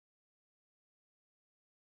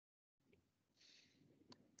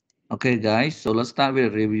Okay, guys, so let's start with a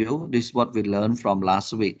review. This is what we learned from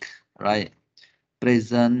last week, right?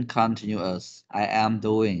 Present continuous. I am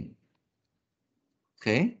doing.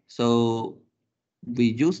 Okay, so we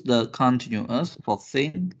use the continuous for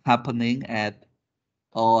thing happening at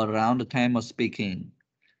or around the time of speaking.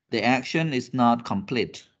 The action is not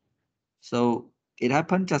complete. So it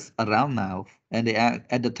happened just around now, and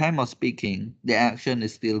at the time of speaking, the action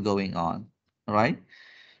is still going on. All right.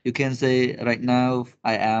 You can say right now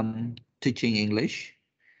I am teaching English.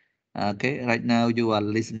 Okay, right now you are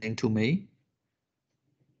listening to me.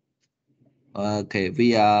 Okay,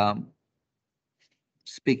 we are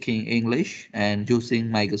speaking English and using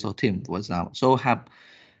Microsoft Teams, for example. So have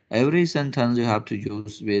every sentence you have to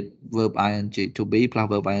use with verb ing to be plus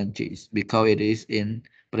verb ing because it is in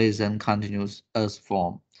present continuous as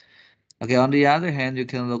form. Okay, on the other hand, you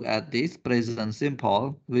can look at this present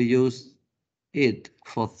simple. We use it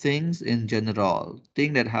for things in general,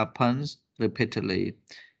 thing that happens repeatedly.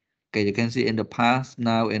 Okay, you can see in the past,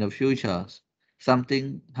 now, in the future,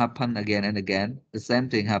 something happen again and again. The same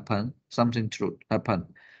thing happen, something true happen,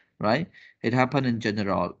 right? It happened in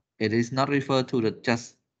general. It is not referred to the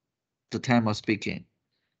just the time of speaking.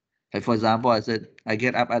 Like for example, I said I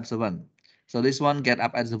get up at 7. So this one get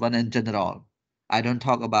up at 7 in general. I don't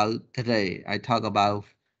talk about today. I talk about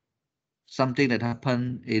something that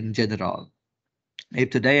happened in general. If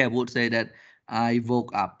today I would say that I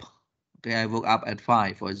woke up. Okay, I woke up at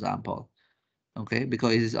 5, for example. Okay,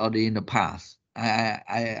 because it is already in the past.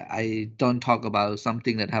 I don't talk about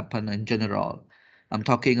something that happened in general. I'm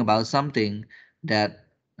talking about something that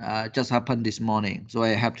just happened this morning. So I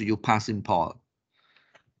have to use past simple.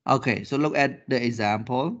 Okay, so look at the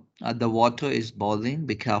example. The water is boiling.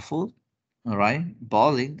 Be careful. All right,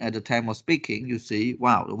 boiling at the time of speaking. You see,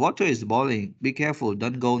 wow, the water is boiling. Be careful.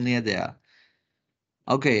 Don't go near there.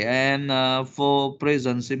 Okay, and for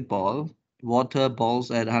present simple, water boils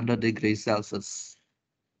at 100 degrees Celsius.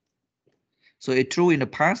 So it's true in the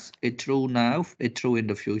past, it's true now, it's true in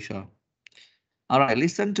the future. All right,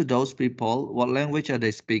 listen to those people. What language are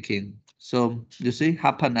they speaking? So you see,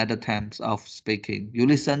 happen at the times of speaking. You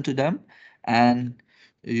listen to them and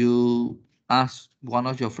you ask one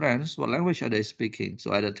of your friends, what language are they speaking?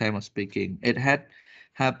 So at the time of speaking, it had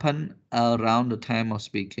happened around the time of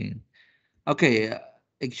speaking. Okay,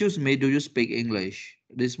 excuse me, do you speak English?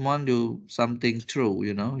 This one do something true,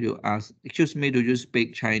 you ask, excuse me, do you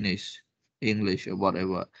speak Chinese, English, or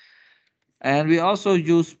whatever. And we also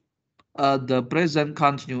use the present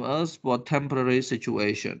continuous for temporary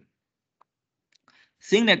situation.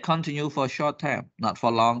 Thing that continue for short term, not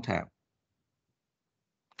for long term.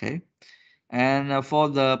 Okay. And for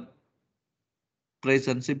the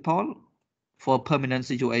present simple, for permanent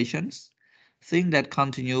situations, thing that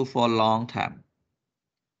continue for long term.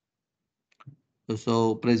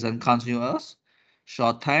 So present continuous,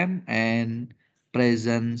 short time, and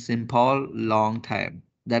present simple, long time.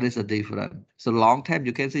 That is a difference. So long time,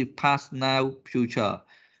 you can see past, now, future.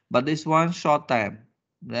 But this one, short time.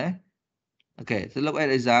 Okay, okay, so look at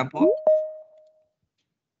example.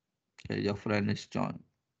 Okay, your friend is John.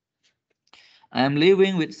 I am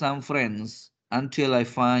living with some friends until I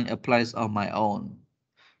find a place of my own.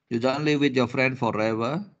 You don't live with your friend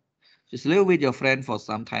forever. Just live with your friend for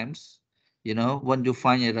sometimes. When you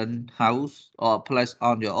find your own house or a place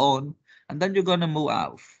on your own, and then you're gonna move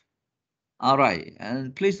out. All right,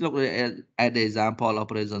 and please look at the example of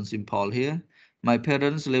present simple here. My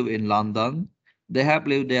parents live in London. They have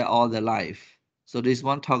lived there all their life. So this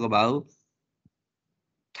one talk about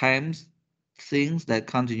times, things that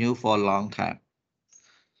continue for a long time.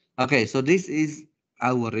 Okay, so this is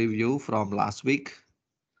our review from last week.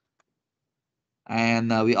 And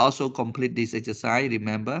we also complete this exercise,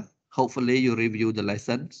 remember? Hopefully you review the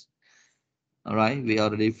lessons. All right, we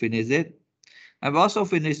already finished it. I've also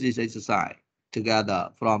finished this exercise together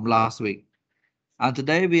from last week. And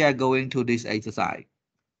today we are going to this exercise.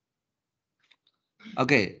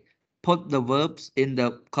 Okay, put the verbs in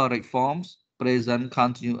the correct forms, present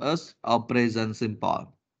continuous or present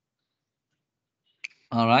simple.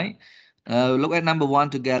 All right, look at number 1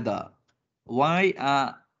 together. Why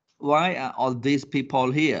are why are all these people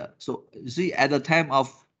here? So see, at the time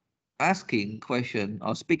of asking question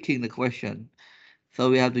or speaking the question, so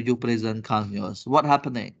we have to use present continuous. What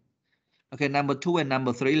happening? Okay, number 2 and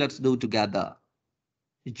number 3, let's do together.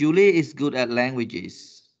 Julie is good at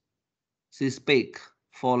languages. She speak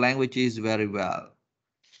 4 languages very well.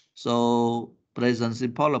 So present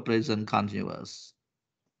simple or present continuous?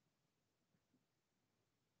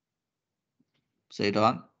 Say it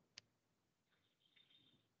on.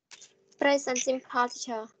 Present simple,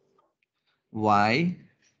 teacher. Why?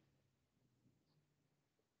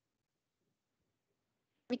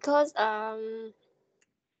 because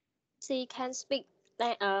she can speak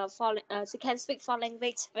she can speak four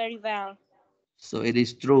language very well. So it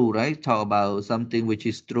is true, right? Talk about something which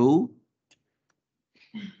is true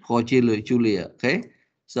for Julia. Okay.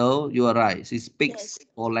 So you are right. She speaks Yes.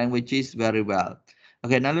 four languages very well.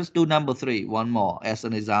 Okay, now let's do number three. One more as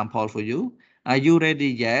an example for you. Are you ready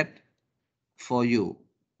yet? For you,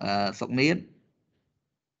 Sọc Niên.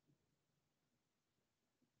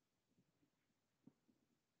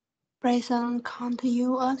 Present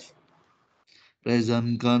continuous.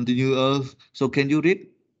 Present continuous. So can you read?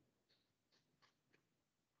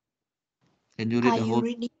 Can you read Are the you whole?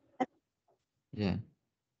 ready? Yeah.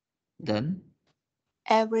 Done.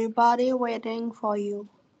 Everybody waiting for you.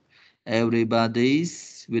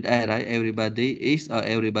 Everybody's with A, right? Everybody is or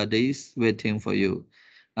everybody's waiting for you.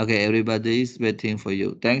 Okay, everybody's waiting for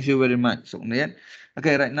you. Thank you very much, Song Nian.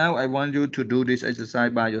 Okay, right now I want you to do this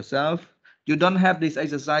exercise by yourself. You don't have this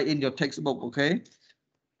exercise in your textbook, okay?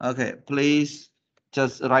 Okay, please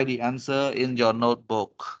just write the answer in your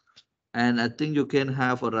notebook. And I think you can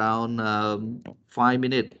have around 5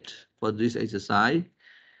 minutes for this exercise.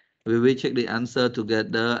 We will check the answer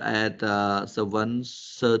together at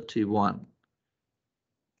 7:31.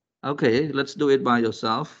 Okay, let's do it by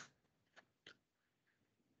yourself.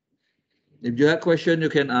 If you have question, you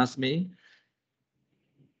can ask me.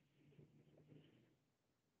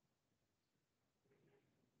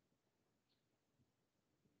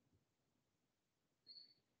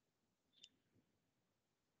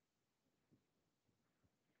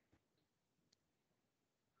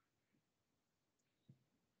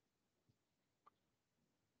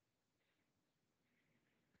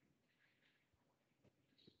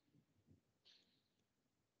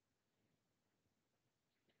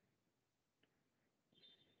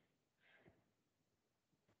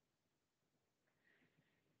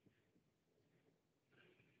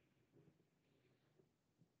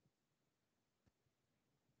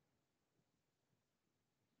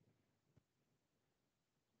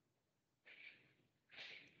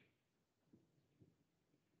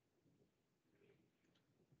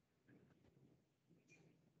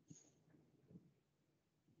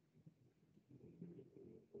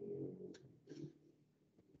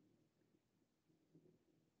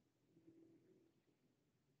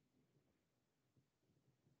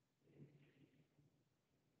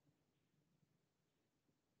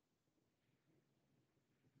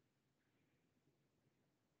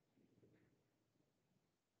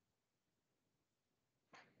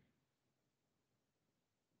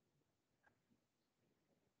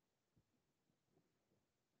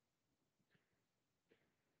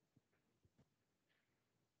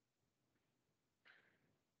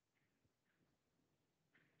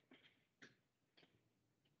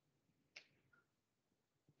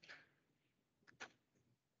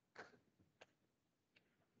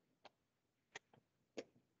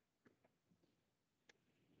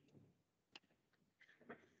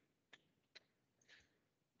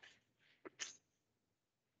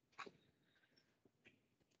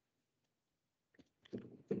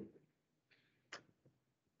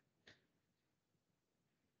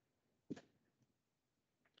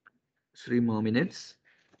 3 more minutes.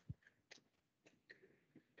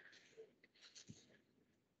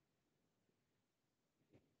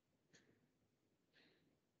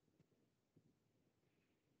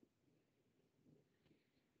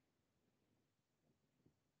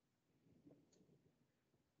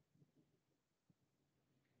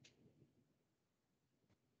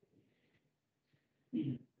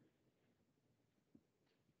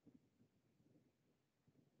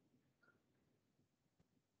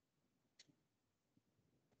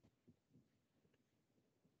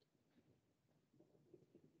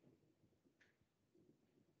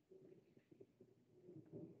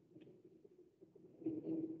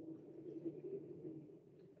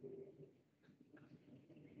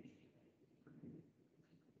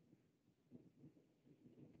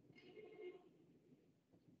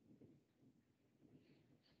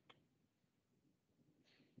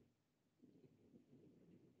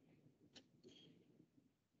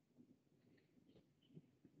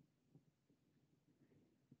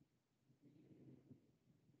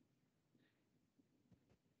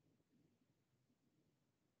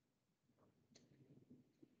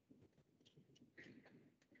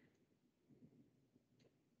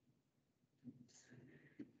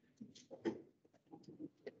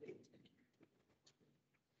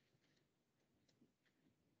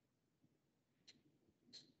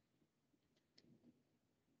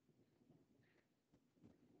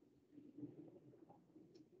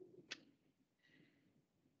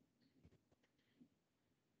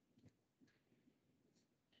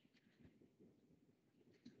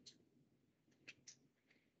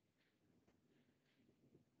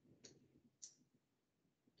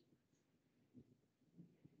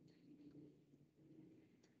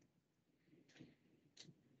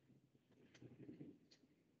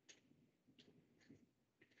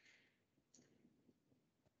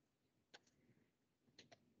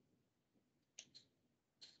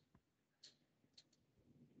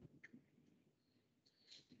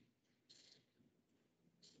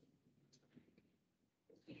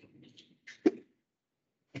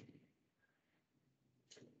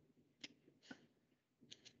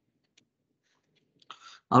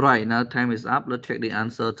 All right, now time is up. Let's check the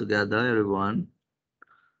answer together, everyone.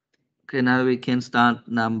 Okay, now we can start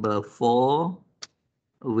number 4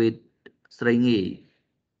 with Sringi.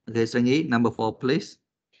 Okay, Sringi, number 4, please.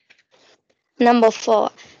 Number 4.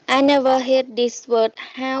 I never heard this word.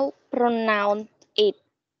 How pronounce it?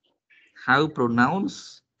 How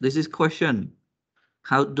pronounce? This is question.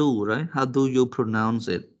 How do, right? How do you pronounce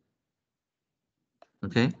it?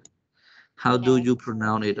 Okay. How do Yes. you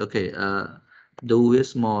pronounce it? Okay. Do is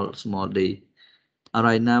small d. All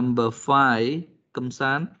right. Number 5,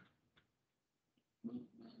 Kamsan.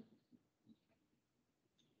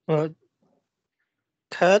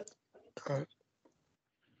 Kat,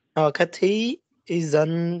 Kathy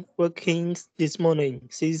isn't working this morning.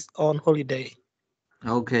 She's on holiday.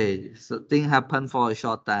 Okay. So thing happened for a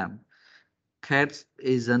short time. Kat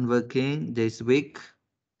isn't working this week.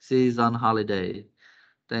 She is on holiday.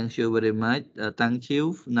 Thank you very much. Thank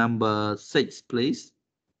you. Number 6, please.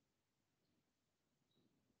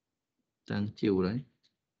 Thank you, right?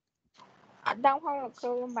 Đông không là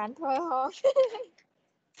cô bạn thôi không?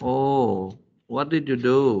 Oh, what did you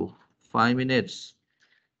do? 5 minutes.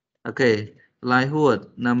 Okay. Lightwood,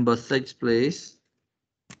 number 6, please.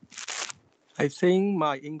 I think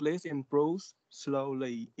my English improves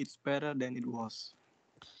slowly. It's better than it was.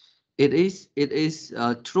 It is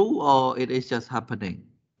true or it is just happening?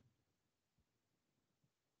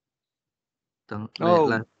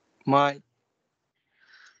 Oh, my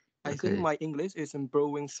I think Okay. my English is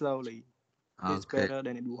improving slowly. It's Okay. better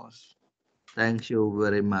than it was. Thank you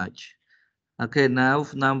very much. Okay, now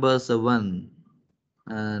number 7.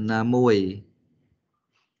 Namui.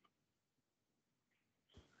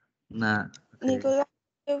 Na. Okay. Nicola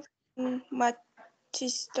lived in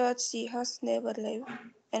Manchester. She has never lived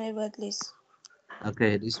anywhere else.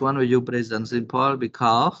 Okay, this one will you present simple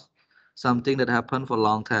because something that happened for a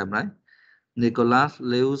long time, right? Nicholas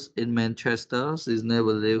lives in Manchester. She's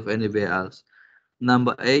never lived anywhere else.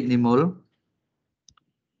 Number 8, Nimul.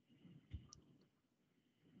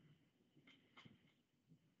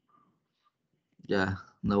 Yeah,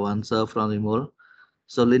 no answer from Nimul.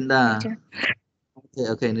 So Linda.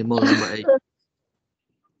 Okay, Nimul, number 8.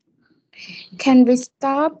 Can we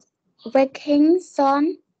stop working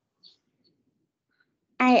soon?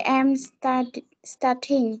 I am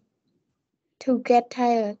starting to get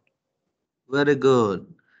tired. Very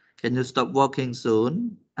good. Can you stop walking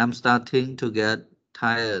soon? I'm starting to get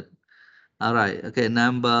tired. All right. Okay,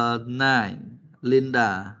 number 9,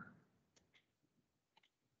 Linda.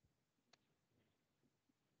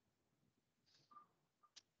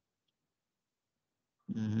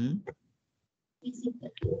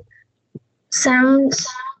 Some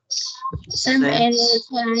Sam, and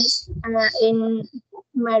friends are in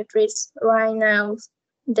Madrid right now.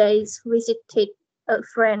 They visited a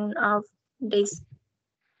friend of this.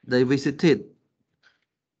 they visited.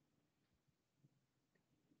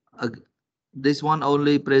 This one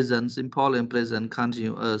only present, simple and present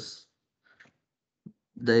continuous.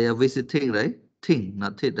 They are visiting, right? Thing,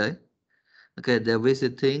 not it, right? Okay, they're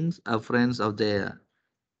visiting a friends of theirs.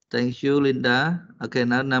 Thank you, Linda. Okay,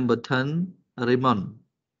 now number 10, Raymond.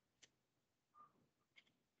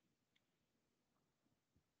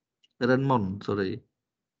 Raymond, sorry.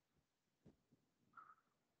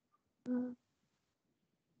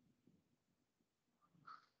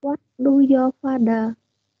 What do your father?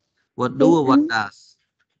 What do or what does?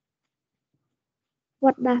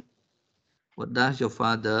 What does? What does your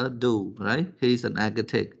father do, right? He's an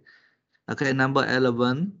architect. Okay, number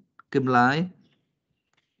 11, Kim Lai.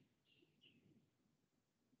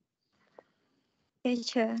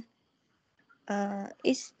 Teacher,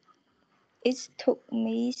 it took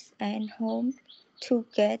me and home to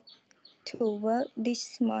get to work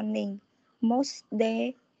this morning. Most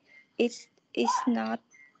day it's not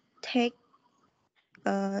take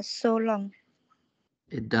so long.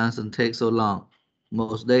 It doesn't take so long.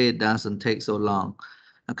 Most day it doesn't take so long.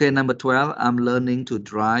 Okay, number 12, I'm learning to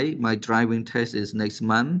drive. My driving test is next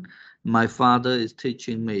month. My father is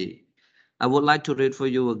teaching me. I would like to read for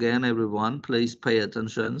you again, everyone. Please pay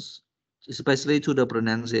attention, especially to the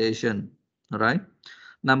pronunciation. All right.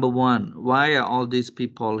 Number 1, why are all these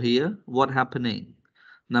people here? What happening?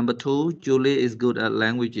 Number 2, Julie is good at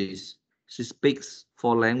languages. She speaks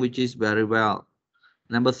 4 languages very well.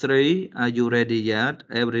 Number 3, are you ready yet?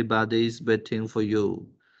 Everybody is waiting for you.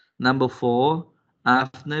 Number 4,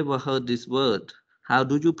 I've never heard this word. How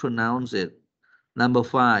do you pronounce it? Number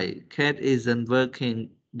 5, Kate isn't working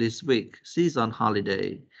this week. She's on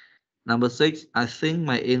holiday. Number 6, I think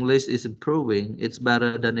my English is improving. It's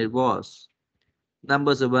better than it was.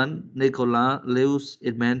 Number 7, Nicola lives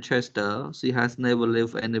in Manchester. She has never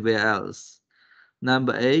lived anywhere else.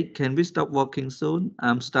 Number 8, can we stop working soon?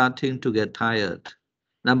 I'm starting to get tired.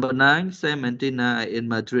 Number 9, Sam and Tina are in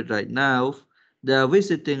Madrid right now. They are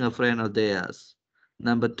visiting a friend of theirs.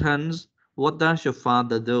 Number 10, what does your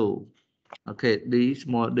father do? Okay, D,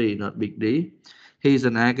 small d, not big D. He's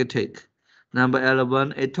an architect. Number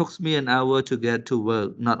 11, it took me an hour to get to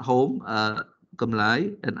work, not home, cầm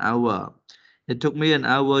lái, an hour. It took me an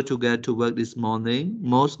hour to get to work this morning.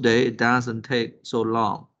 Most days it doesn't take so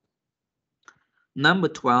long. Number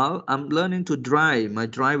 12, I'm learning to drive. My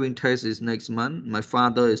driving test is next month. My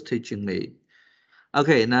father is teaching me.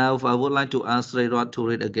 Okay, now I would like to ask Rayrod to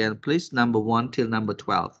read again, please. Number 1 till number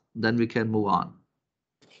 12. Then we can move on.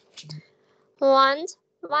 1.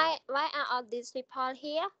 Why are all these people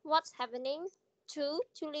here? What's happening? 2.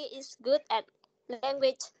 Julie is good at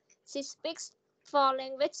language. She speaks 4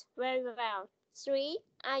 languages very well. 3.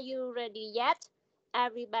 Are you ready yet?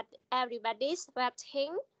 Everybody's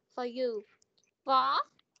waiting for you. 4.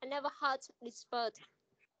 I never heard this word.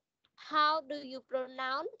 How do you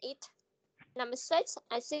pronounce it? Number 6.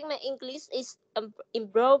 I think my English is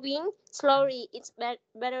improving slowly. It's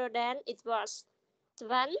better than it was.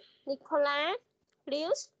 7. Nicola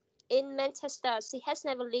lives in Manchester. She has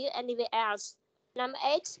never lived anywhere else. Number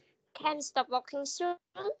 8. Can stop walking soon.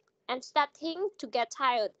 I'm starting to get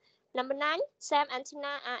tired. Number 9. Sam and Tina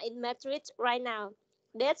are in Madrid right now.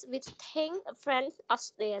 That's visiting a friend of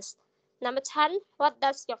theirs. Number 10. What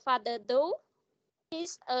does your father do?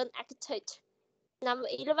 He's an architect. Number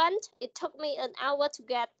 11. It took me an hour to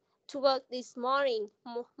get to work this morning.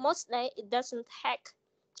 Most days it doesn't take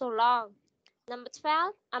so long. Number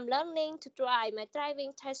 12. I'm learning to drive. My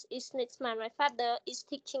driving test is next month. My father is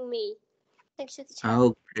teaching me. Thank you, teacher.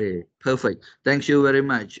 Okay, perfect. Thank you very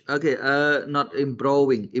much. Okay, not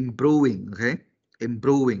improving, okay?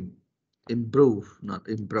 Improving, improve, not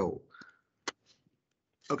improve.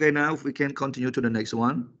 Okay, now we can continue to the next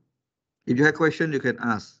one. If you have question, you can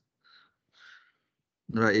ask.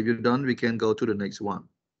 All right, if you don't, we can go to the next one.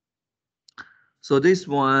 So this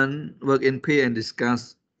one, work in pair and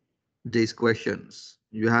discuss these questions.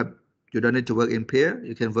 You don't need to work in pair,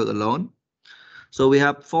 you can work alone. So we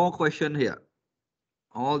have 4 questions here.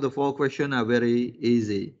 All the 4 questions are very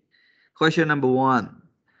easy. Question number 1.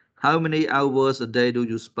 How many hours a day do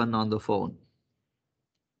you spend on the phone?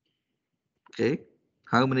 Okay.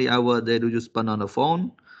 How many hours a day do you spend on the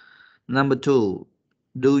phone? Number 2.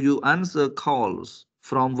 Do you answer calls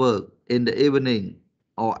from work in the evening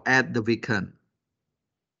or at the weekend?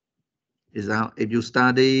 Is that if you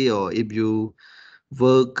study or if you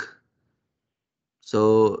work?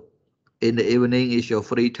 So in the evening is your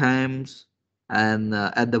free times, and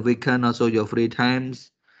at the weekend also your free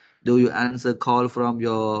times. Do you answer call from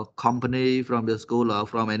your company, from your school, or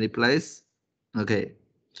from any place? Okay.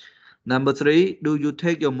 Number 3, do you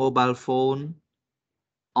take your mobile phone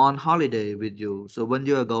on holiday with you? So when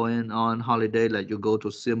you are going on holiday, like you go to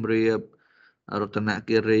Siem Reap,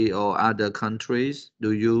 Ratanakiri, or other countries,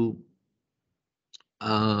 do you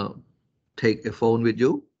take a phone with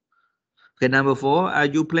you? Okay, number 4, are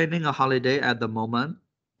you planning a holiday at the moment?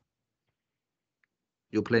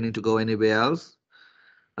 You planning to go anywhere else?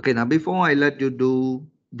 Okay, now before I let you do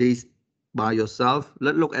this by yourself,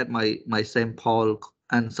 let's look at my sample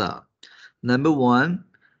answer. Number 1,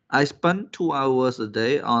 I spend 2 hours a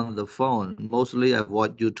day on the phone. Mostly I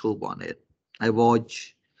watch YouTube on it. I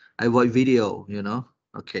watch video, you know.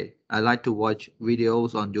 Okay, I like to watch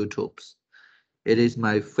videos on YouTube. It is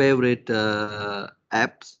my favorite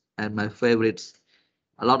apps and my favorites.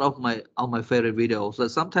 A lot of my favorite videos. So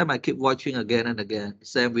sometimes I keep watching again and again,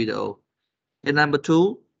 same video. And number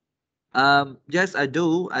 2, yes, I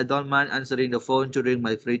do. I don't mind answering the phone during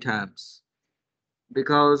my free times.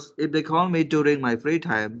 Because if they call me during my free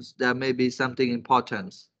times, there may be something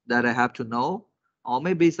important that I have to know, or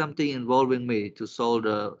maybe something involving me to solve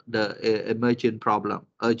the emergent problem,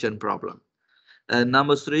 urgent problem. And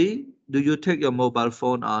number 3, do you take your mobile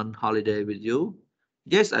phone on holiday with you?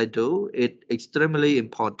 Yes, I do. It's extremely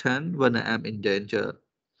important when I am in danger.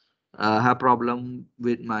 Have problem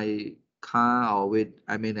with my car, or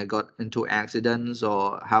I got into accidents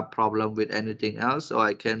or have problem with anything else, so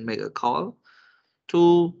I can make a call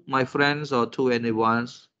to my friends or to anyone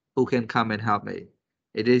who can come and help me.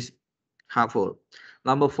 It is helpful.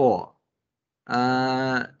 Number 4,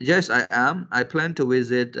 yes, I am. I plan to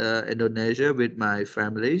visit Indonesia with my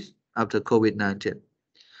families after COVID-19.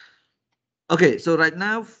 Okay, so right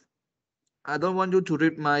now, I don't want you to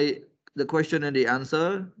read my the question and the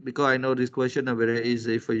answer, because I know this question are very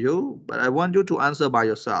easy for you, but I want you to answer by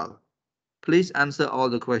yourself. Please answer all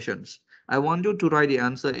the questions. I want you to write the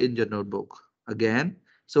answer in your notebook again.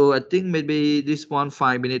 So I think maybe this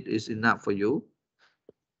 5 minutes is enough for you.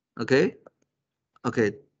 Okay.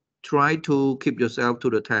 Okay. Try to keep yourself to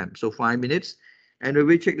the time. So 5 minutes. And we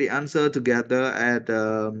will check the answer together at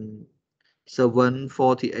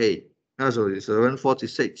 7:48. Oh, sorry,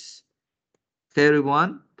 7:46. Okay,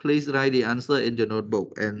 everyone, please write the answer in your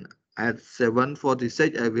notebook. And at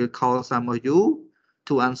 7:46, I will call some of you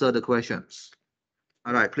to answer the questions.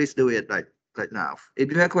 All right, please do it right now.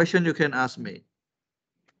 If you have question, you can ask me.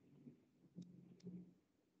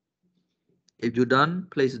 If you're done,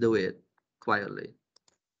 please do it quietly.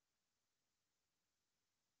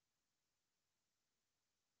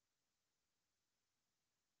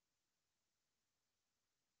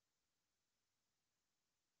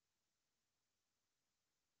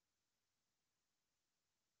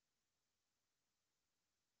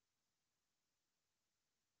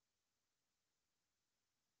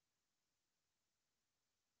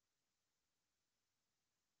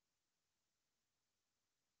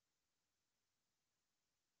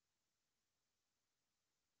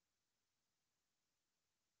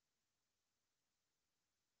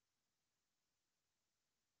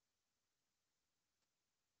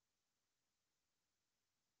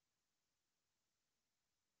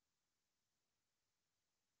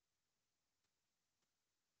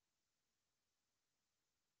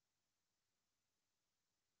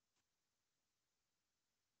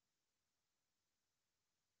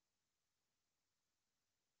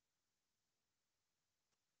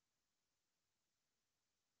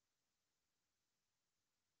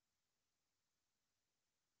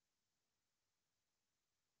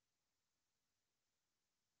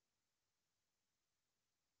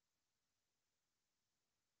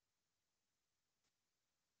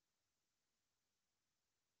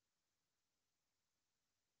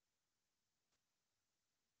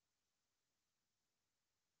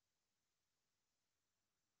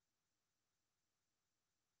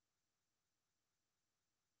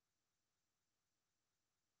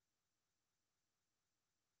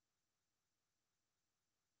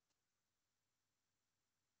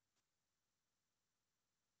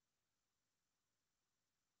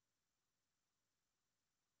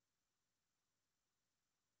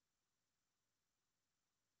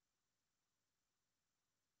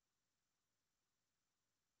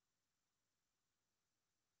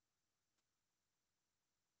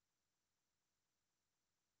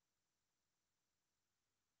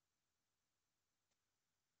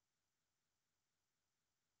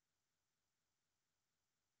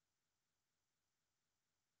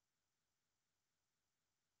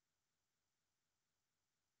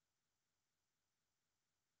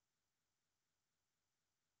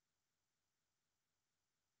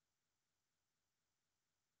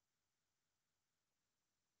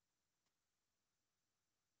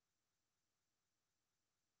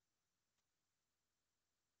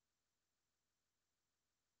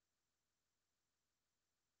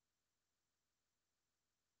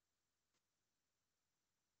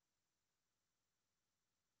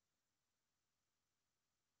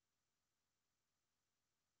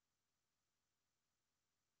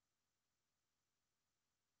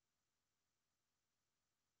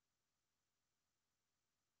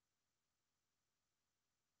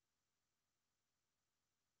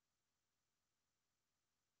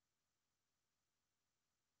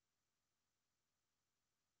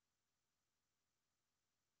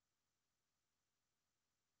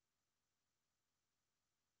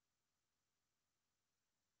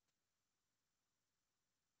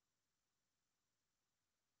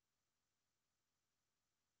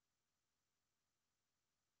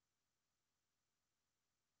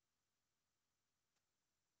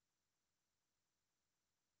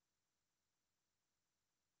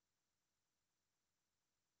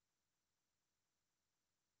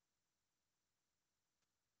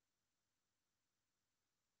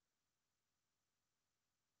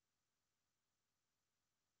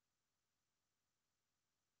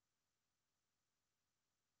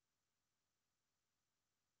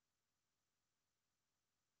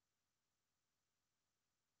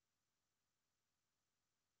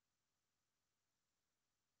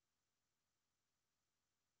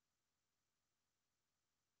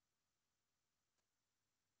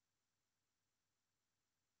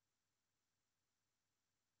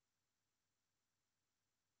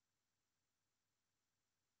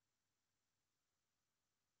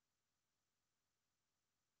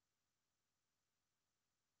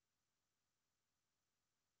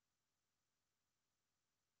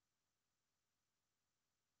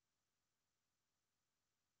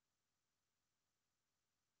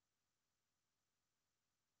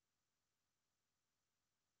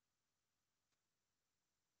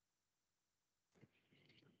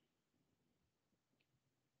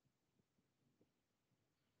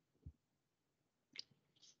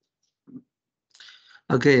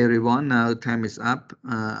 Okay, everyone. Now time is up.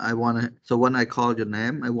 So when I call your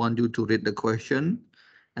name, I want you to read the question,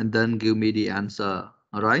 and then give me the answer.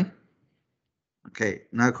 All right. Okay.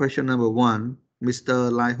 Now question number one,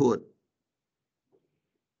 Mr. Lightwood.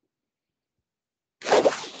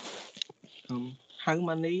 How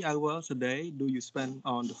many hours a day do you spend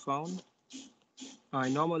on the phone? I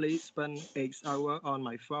normally spend 8 hours on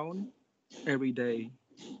my phone every day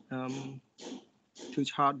to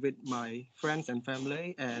chat with my friends and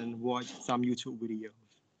family and watch some YouTube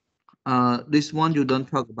videos. This one you don't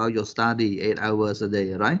talk about your study 8 hours a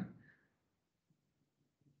day, right?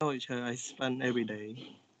 No, teacher, I spend every day.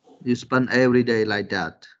 You spend every day like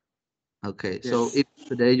that. Okay. So Yes. if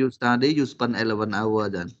today you study, you spend 11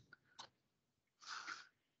 hours then.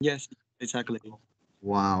 Yes, exactly.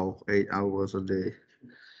 Wow, 8 hours a day.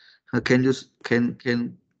 Can you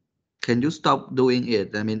can you stop doing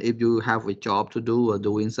it? I mean, if you have a job to do or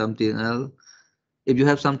doing something else, if you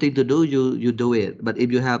have something to do, you do it. But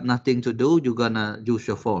if you have nothing to do, you're gonna use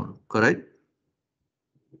your phone, correct?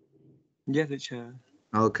 Yes, teacher.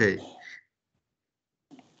 Okay.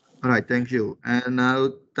 All right. Thank you. And now,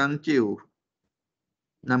 thank you.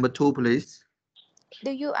 Number two, please. Do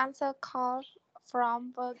you answer call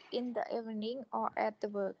from work in the evening or at the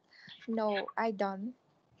work? No, I don't.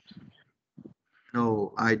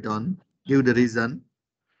 No, I don't. Give the reason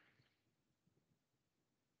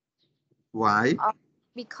why.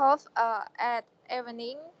 Because at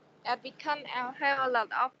evening at weekend I have a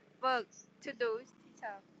lot of work to do.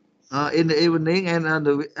 Teacher. In the evening and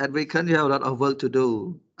at weekend, you have a lot of work to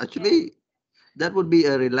do. Actually, that would be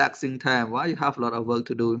a relaxing time. Why you have a lot of work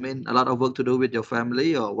to do? I mean, a lot of work to do with your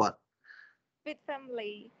family or what? With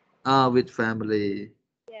family. With family.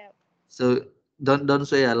 Yeah. So don't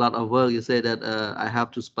say a lot of work. You say that I have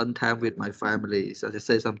to spend time with my family. So just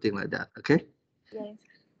say something like that. Okay. Yes.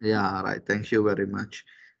 Yeah. All right. Thank you very much.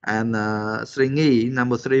 And Sringi,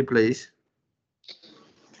 number three, please.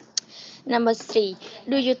 Number 3.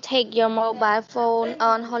 Do you take your mobile phone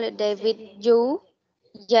on holiday with you?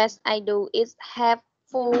 Yes, I do. It's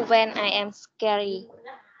helpful when I am scary.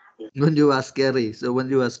 When you are scary. So when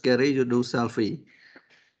you are scary, you do selfie.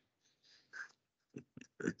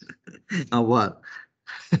 Or what?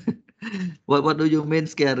 What do you mean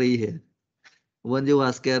scary here? When you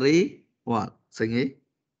are scary, what? Sringi?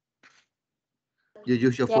 You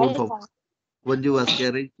use your phone Yes, for when you are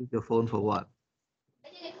scary, use your phone for what?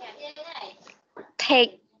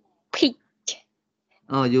 take pic.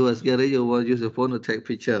 Oh, you are scary, you will use your phone to take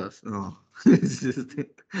pictures. Oh.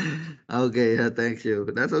 Okay, thank you.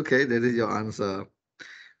 That's okay. That is your answer.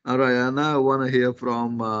 All right, now I want to hear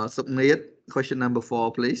from Submit. Question number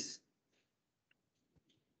 4, please.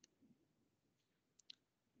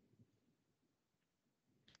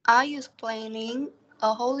 Are you planning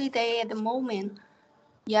a holiday at the moment?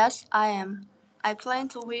 Yes, I am. I plan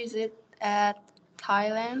to visit at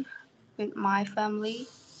Thailand with my family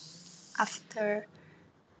after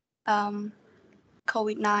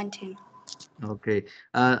COVID-19. Okay.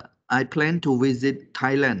 I plan to visit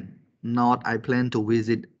Thailand, not I plan to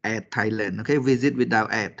visit at Thailand. Okay, visit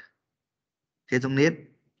without at. Okay,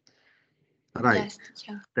 Submit. All right. Yes,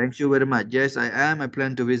 teacher. Thank you very much. Yes, I am. I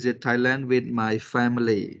plan to visit Thailand with my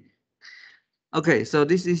family. Okay, so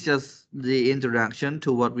this is just the introduction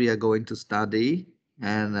to what we are going to study.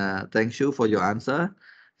 And thank you for your answer.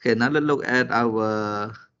 Okay, now let's look at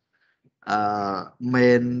our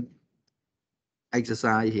main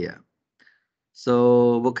exercise here.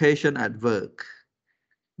 So, vocation at work.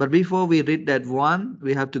 But before we read that one,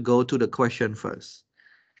 we have to go to the question first.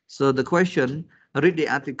 So the question, read the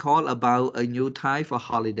article about a new type of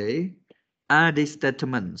holiday. Are these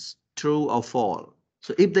statements true or false?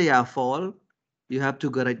 So if they are false, you have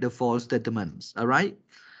to correct the false statements. All right.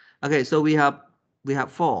 Okay. So we have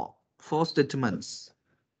four statements.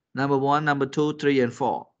 Number 1, number 2, 3, and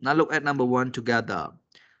 4. Now look at number 1 together.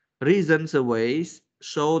 Recent surveys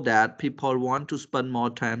show that people want to spend more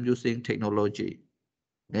time using technology.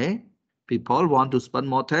 Okay. People want to spend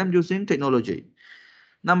more time using technology.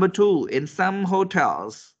 Number 2, in some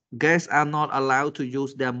hotels, guests are not allowed to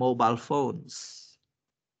use their mobile phones.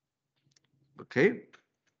 Okay.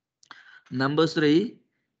 Number 3,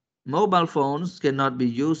 mobile phones cannot be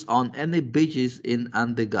used on any beaches in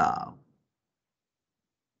Antigua.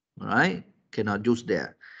 Right? Cannot use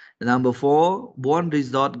there. Number 4, one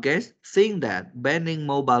resort guests think that banning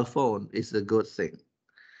mobile phone is a good thing.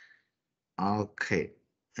 Okay.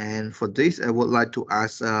 And for this, I would like to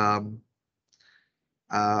ask,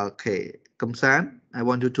 okay, Kamsan, I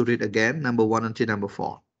want you to read again, number 1 until number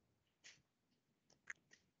 4.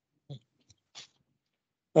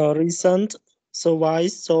 Recent So why?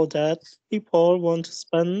 So that people want to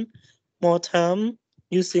spend more time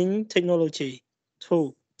using technology.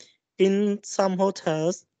 2. In some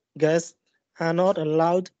hotels, guests are not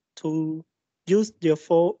allowed to use their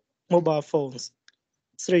mobile phones.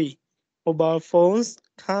 3. Mobile phones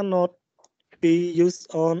cannot be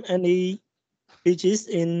used on any beaches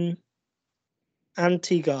in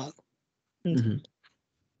Antigua. Mhm.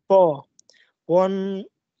 4. One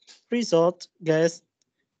resort guests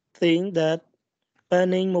think that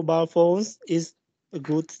banning mobile phones is a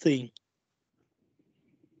good thing.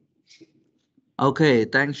 Okay,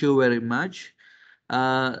 thank you very much.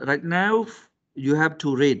 Right now, you have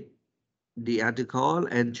to read the article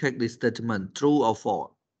and check the statement, true or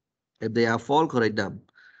false. If they are false, correct them.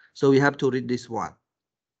 So you have to read this one,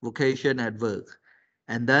 vocation at work,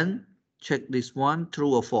 and then check this one,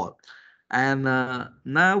 true or false. And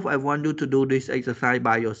now I want you to do this exercise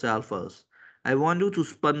by yourself first. I want you to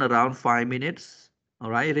spend around 5 minutes, all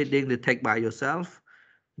right, reading the text by yourself.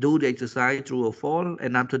 Do the exercise, true or false,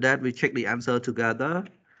 and after that we check the answer together.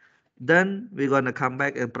 Then we're gonna come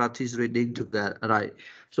back and practice reading together. Right.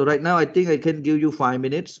 So right now I think I can give you 5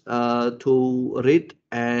 minutes to read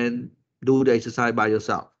and do the exercise by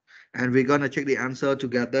yourself. And we're gonna check the answer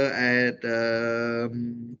together at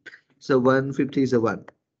 7:57.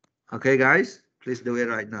 Okay, guys, please do it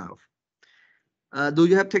right now. Do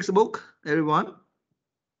you have textbook, everyone?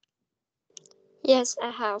 Yes, I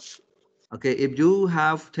have. Okay, if you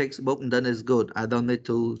have textbook, then it's good. I don't need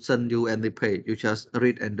to send you any page. You just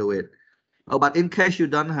read and do it. Oh, but in case you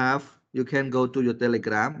don't have, you can go to your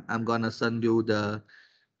Telegram. I'm gonna send you the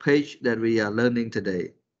page that we are learning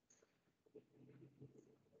today.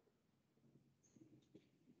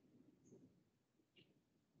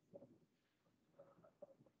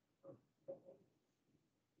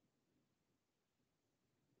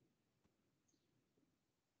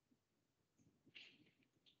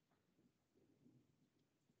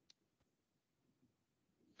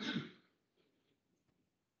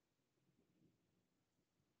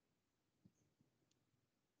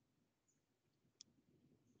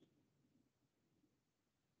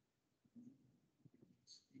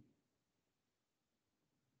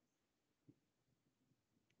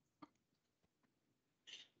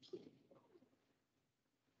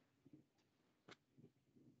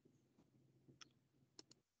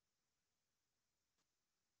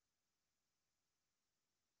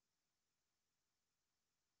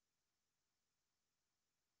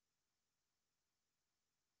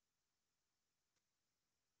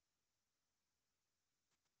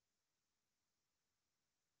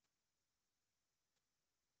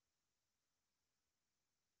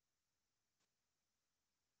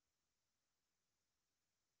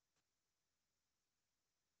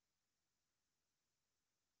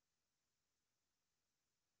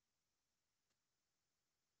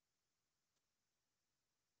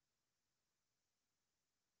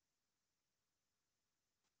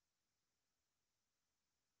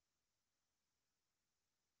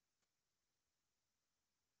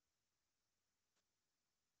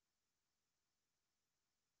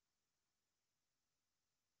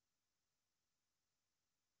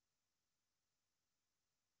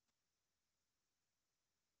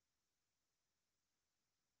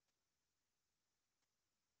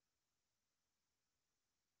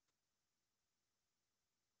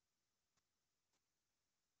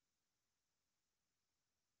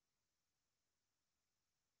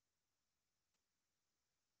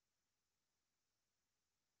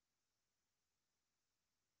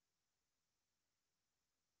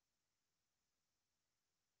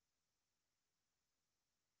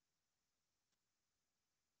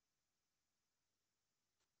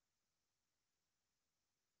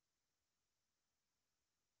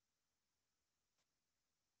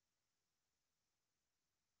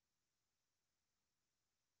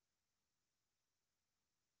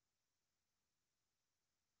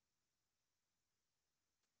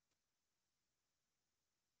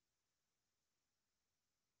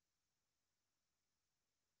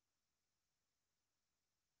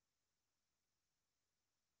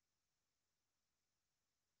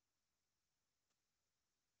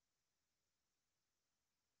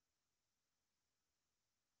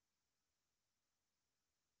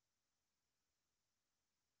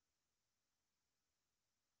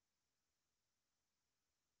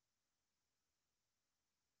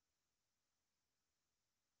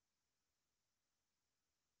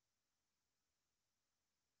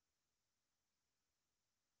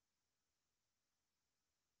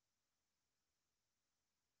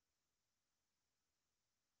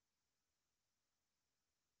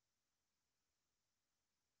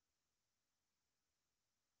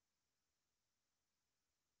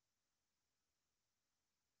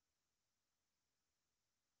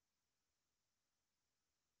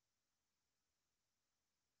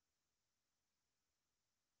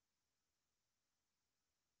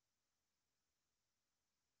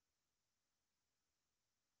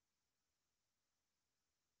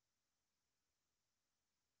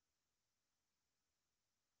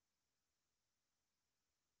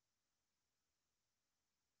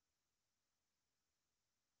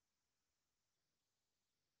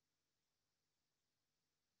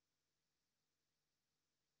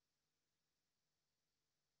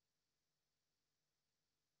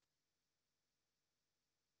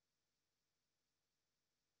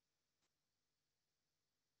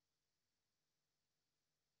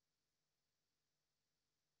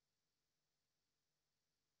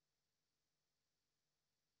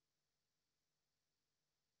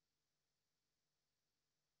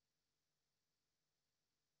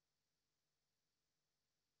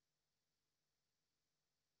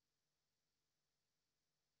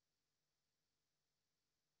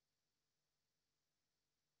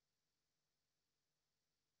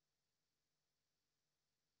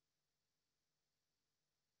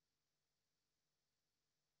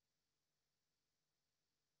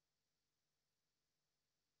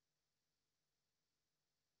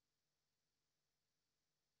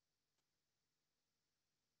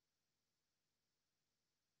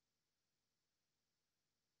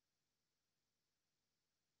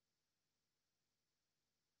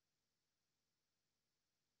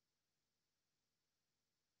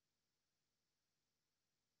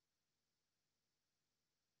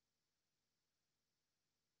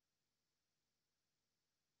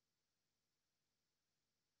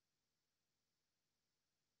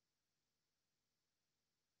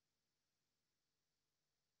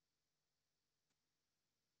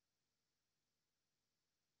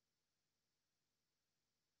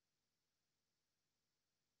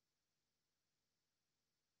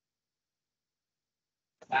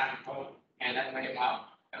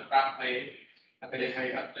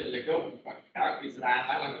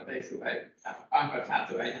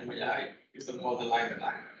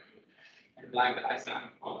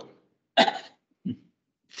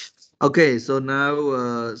 Okay, so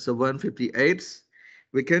now so 158.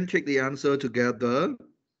 We can check the answer together.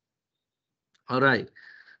 All right.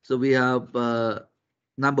 So we have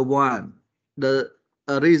number one. The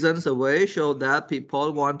reasons away show that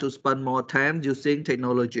people want to spend more time using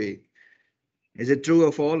technology. Is it true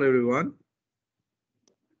or false, everyone?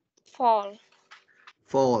 False.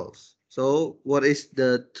 False. So what is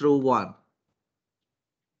the true one?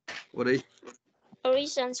 What is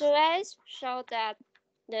Recent surveys show that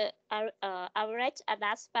the average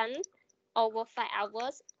adult spend over 5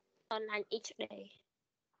 hours online each day.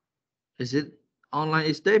 is it online?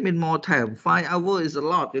 Is they mean more time? 5 hours is a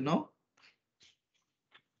lot, you know.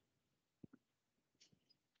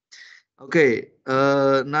 Okay.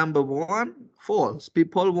 Number one, false.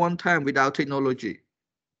 People want time without technology.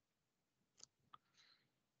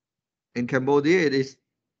 In Cambodia, it is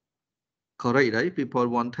correct, right? People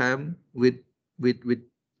want time with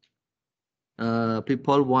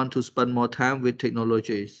people want to spend more time with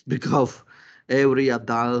technologies because every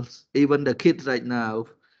adult, even the kids right now,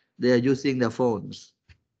 they are using their phones.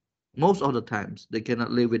 Most of the times, they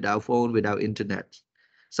cannot live without phone, without internet.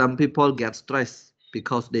 Some people get stressed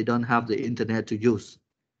because they don't have the internet to use,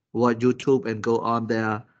 watch YouTube and go on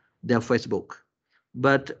their Facebook.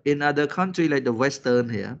 But in other countries like the Western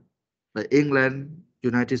here, like England,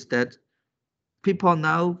 United States, people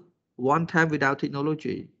now want time without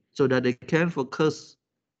technology so that they can focus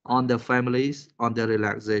on their families, on their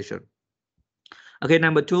relaxation. Okay,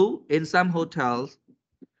 number two, in some hotels,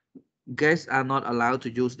 guests are not allowed to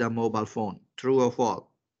use their mobile phone. True or false?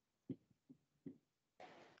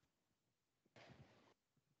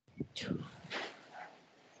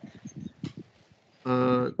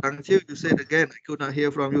 Tang Chiu, you said again, I could not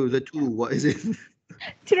hear from you. The two, what is it?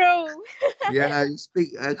 True. Yeah, you speak,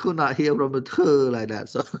 I could not hear from the two like that.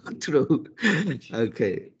 So true.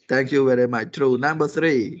 Okay, thank you very much. True. Number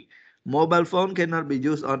three, mobile phone cannot be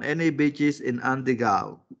used on any beaches in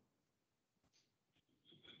Antigua.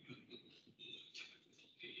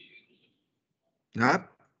 Yep.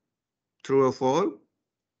 True or false?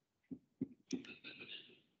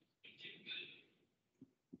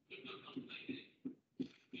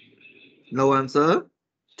 No answer?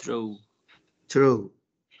 True. True.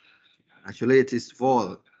 Actually, it is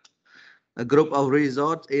false. A group of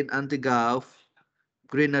resorts in Antigua,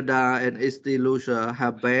 Grenada, and St. Lucia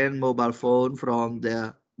have banned mobile phone from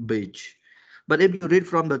their beach. But if you read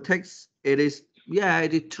from the text, it is, yeah,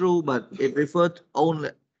 it is true, but it referred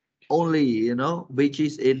only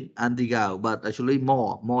beaches in Antigua, but actually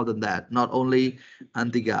more than that, not only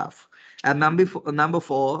Antigua. And number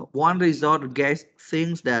four, one resort guest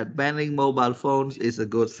thinks that banning mobile phones is a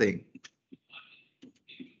good thing.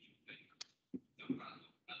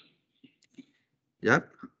 Yep.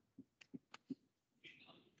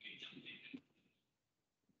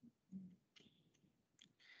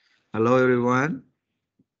 Hello, everyone.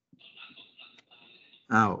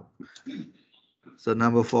 Now, so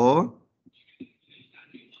number four.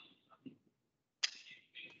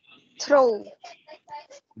 True.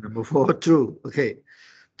 Number four, true. Okay,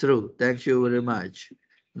 true. Thank you very much.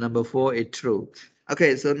 Number four is true.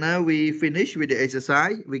 Okay, so now we finish with the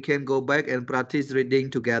exercise. We can go back and practice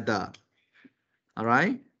reading together. All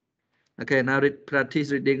right. Okay, now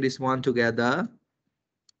practice reading this one together.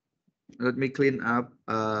 Let me clean up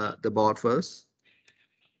the board first.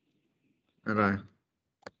 All right.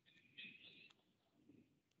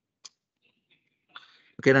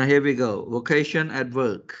 Okay, now here we go. Vocation at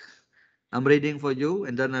work. I'm reading for you,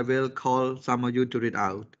 and then I will call some of you to read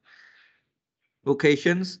out.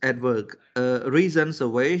 Vocations at work. Recent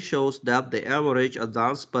survey shows that the average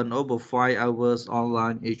adult spend over 5 hours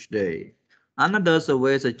online each day. Another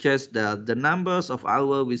survey suggests that the numbers of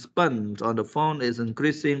hours we spend on the phone is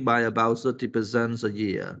increasing by about 30% a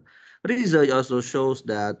year. Research also shows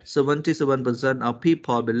that 77% of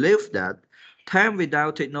people believe that time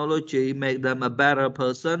without technology make them a better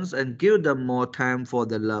person and give them more time for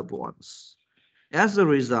their loved ones. As a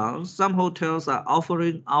result, some hotels are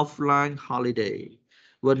offering offline holiday.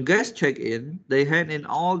 When guests check in, they hand in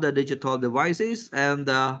all the digital devices and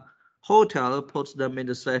the hotel puts them in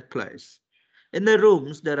a safe place. In the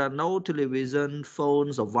rooms, there are no television,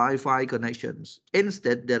 phones, or Wi-Fi connections.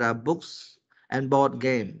 Instead, there are books and board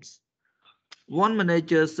games. One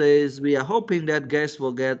manager says, "We are hoping that guests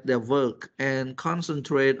will get their work and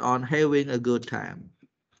concentrate on having a good time."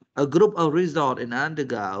 A group of resorts in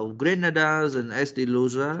Antigua, Grenada, and St.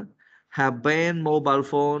 Lucia have banned mobile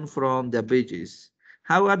phone from their beaches.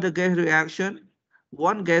 How are the guest reaction?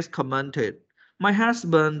 One guest commented, "My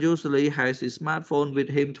husband usually has his smartphone with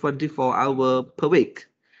him 24 hours per week,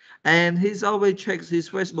 and he's always checks his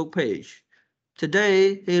Facebook page.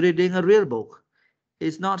 Today, he's reading a real book.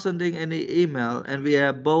 He's not sending any email, and we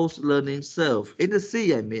are both learning surf in the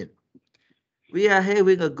sea, I mean. We are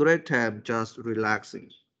having a great time just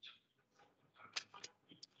relaxing."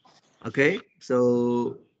 Okay,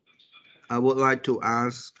 so I would like to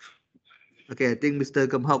ask, okay, I think Mr.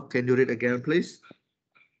 Kamhok, can you read again, please?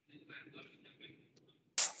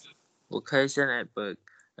 Vacation at work.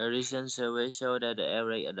 A recent survey showed that the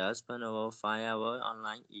average adult spends over 5 hours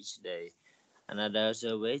online each day. Another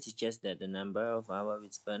survey suggests that the number of hours we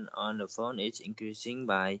spend on the phone is increasing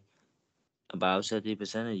by about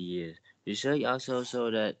 30% a year. Research also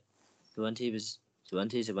showed that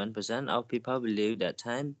 27% of people believe that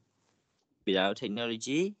time without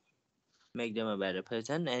technology make them a better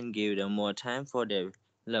person and give them more time for their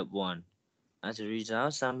loved one. As a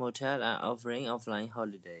result, some hotels are offering offline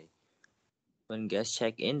holiday. When guests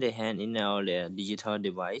check in, they hand in all their digital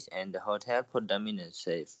device and the hotel put them in a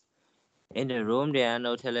safe. In the room, there are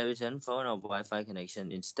no television, phone, or Wi-Fi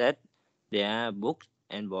connection. Instead, there are books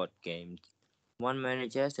and board games. One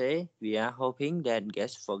manager said, "We are hoping that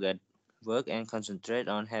guests forget work and concentrate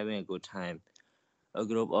on having a good time." A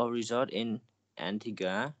group of resorts in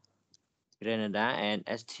Antigua, Grenada, and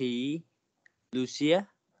St. Lucia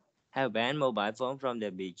have banned mobile phones from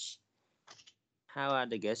their beach. How are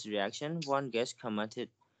the guests' reactions? One guest commented,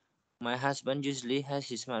 "My husband usually has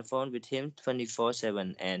his smartphone with him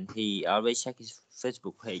 24/7 and he always checks his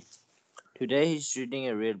Facebook page. Today he's reading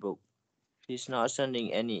a real book. He's not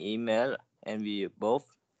sending any email and we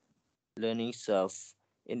both learning stuff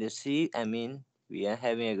in the sea. I mean, we are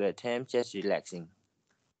having a great time just relaxing."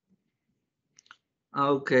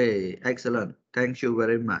 Okay, excellent. Thank you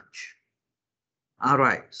very much. All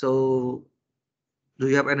right, so do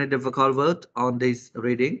you have any difficult word on this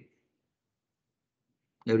reading,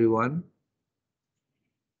 everyone?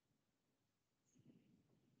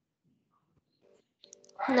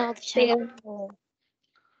 No, teacher.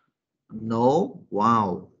 No?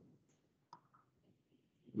 Wow,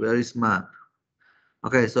 very smart.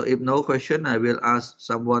 Okay, so if no question, I will ask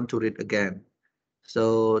someone to read again.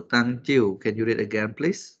 So, thank you. Can you read again,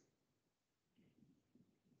 please?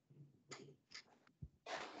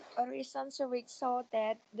 A recent survey showed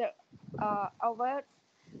that the our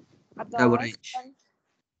adults Average. spend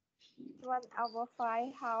 1 hour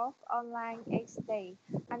 5 hours online each day.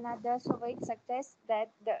 Another survey suggests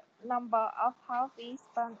that the number of hours we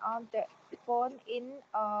spend on the phone in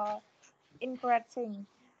increasing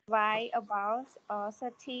by about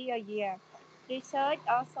 30 a year. Research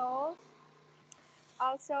also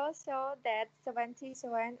show that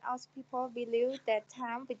 77% of people believe that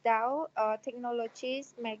time without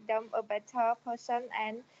technologies make them a better person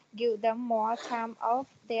and give them more time of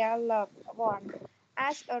their loved one.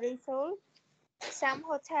 As a result, some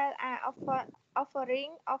hotels are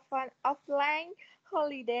offering offline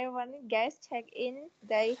holiday when guests check in.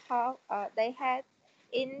 They had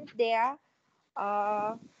in their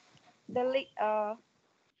uh,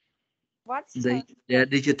 what's They are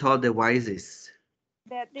digital devices.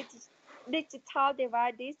 the digital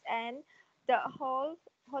devices and the whole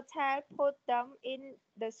hotel put them in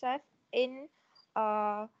the safe in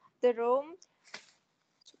uh, the room.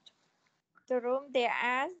 There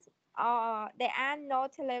are no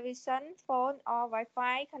television, phone, or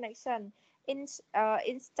Wi-Fi connection.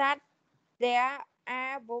 Instead, there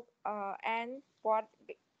are book and board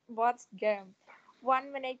game.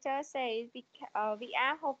 One manager says we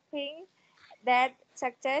are hoping that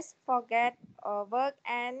success forget work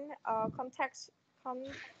and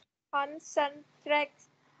con- concentrate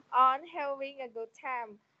on having a good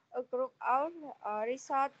time. A group of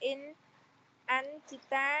resort in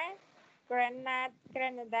Antigua,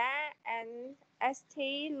 Grenada, and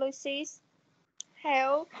St. Lucie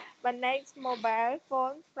have managed mobile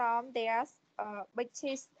phones from their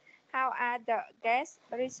beaches. How are the guest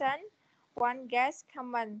reason? One guest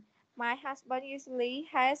comment, "My husband usually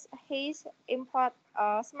has his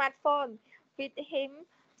smartphone with him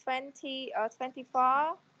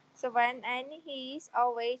 24/7 and he's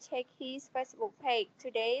always check his Facebook page.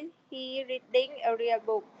 Today he reading a real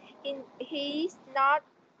book. He's not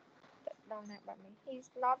he's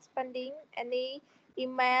not spending any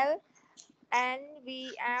email and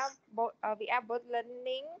we are both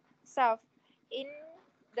learning stuff in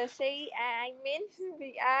the sea. I mean,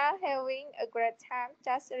 we are having a great time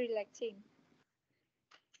just relaxing."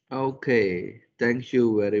 Okay, thank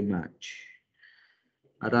you very much.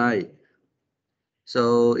 All right.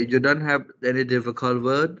 So if you don't have any difficult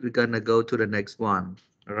word, we're gonna go to the next one.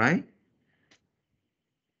 All right.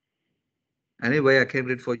 Anyway, I can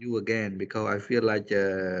read for you again because I feel like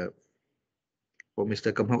for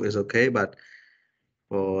Mr. Kamhok is okay, but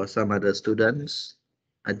for some other students,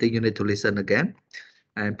 I think you need to listen again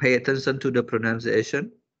and pay attention to the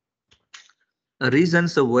pronunciation. A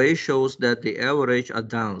recent survey shows that the average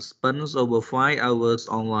adult spends over 5 hours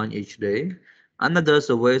online each day. Another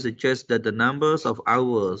survey suggests that the numbers of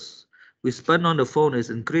hours we spend on the phone is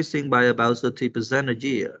increasing by about 30% a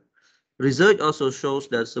year. Research also shows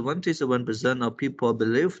that 77% of people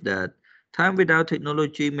believe that time without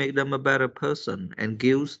technology makes them a better person and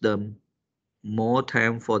gives them more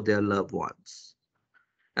time for their loved ones.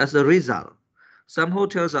 As a result, some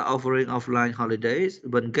hotels are offering offline holidays.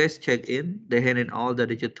 When guests check in, they hand in all the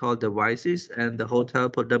digital devices and the hotel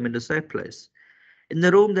put them in the safe place. In the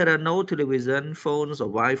room, there are no television, phones, or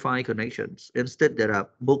Wi-Fi connections. Instead, there are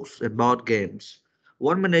books and board games.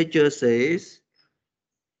 One manager says,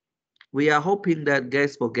 "We are hoping that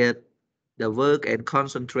guests forget their work and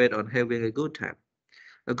concentrate on having a good time."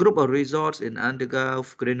 A group of resorts in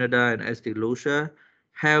Algarve, Grenada, and St. Lucia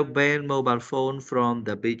have banned mobile phones from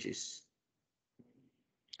the beaches.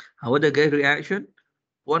 How was the guest reaction?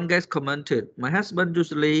 One guest commented, "My husband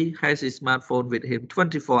usually has his smartphone with him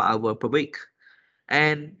 24 hours per week,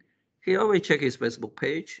 and he always checks his Facebook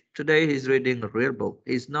page. Today he's reading a real book.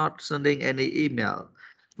 He's not sending any email.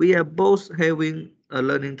 We are both having a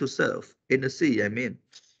learning to surf in the sea, I mean.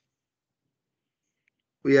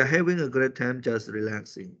 We are having a great time just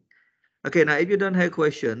relaxing." Okay, now if you don't have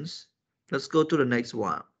questions, let's go to the next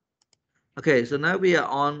one. Okay, so now we are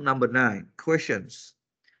on number 9, questions.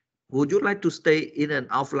 Would you like to stay in an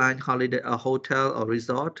offline holiday, a hotel or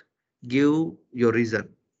resort? Give your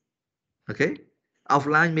reason. Okay,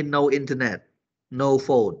 offline means no internet, no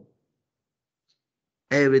phone,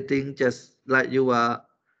 everything just like you are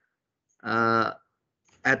uh,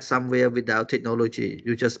 at somewhere without technology.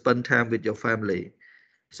 You just spend time with your family.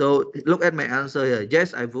 So look at my answer here.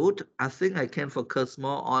 Yes, I would. I think I can focus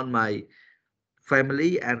more on my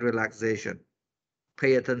family and relaxation.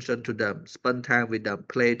 Pay attention to them, spend time with them,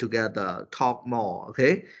 play together, talk more,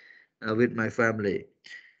 okay, with my family.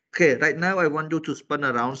 Okay, right now I want you to spend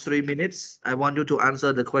around 3 minutes. I want you to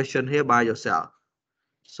answer the question here by yourself.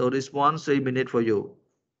 So this one, 3 minutes for you.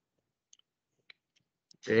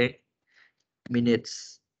 Okay,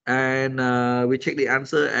 minutes. And we check the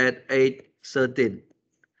answer at 8:13.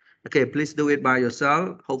 Okay, please do it by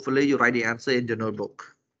yourself. Hopefully you write the answer in your notebook.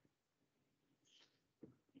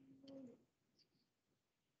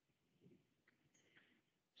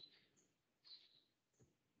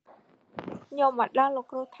 Nhưng mà đangលោក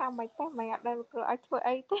គ្រូថាមិនទេមិនអត់ដឹងលោកគ្រូឲ្យធ្វើ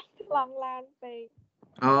អីទេឡងឡានពេក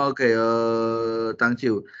Okay, thank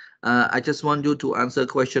you. I just want you to answer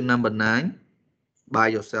question number 9 by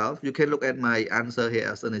yourself. You can look at my answer here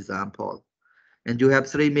as an example. And you have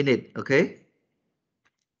 3 minutes, okay?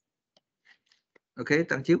 Okay,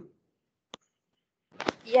 thank you.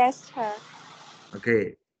 Yes sir. Okay,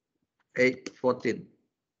 8:14.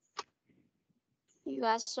 You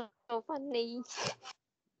are so funny.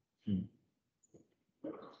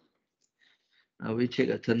 We check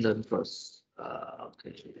attendance first.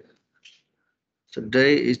 Okay.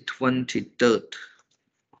 Today is 23rd.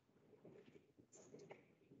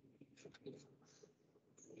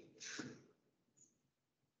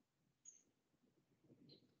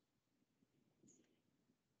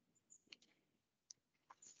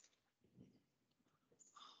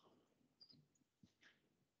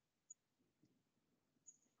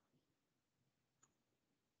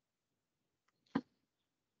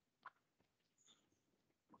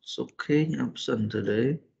 So King absent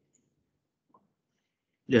today.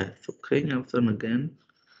 Yeah, so King absent again.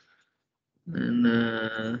 And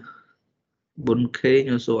Bun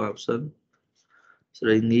King also absent.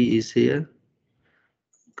 Srini is here.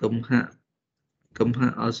 Kamha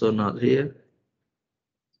also not here.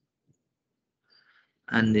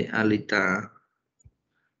 And Alita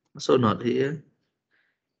also not here.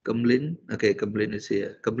 Kamlin, okay, Kamlin is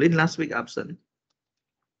here. Kamlin last week absent.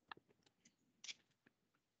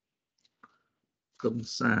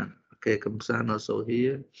 Kamsan, okay, Kamsan also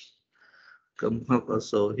here. Kamhok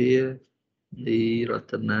also here. Ni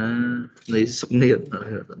Ratana, Ni Suknir,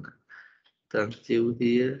 Ratana. Thank you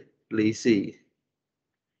here. Lisi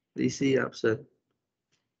absent.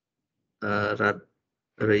 Rat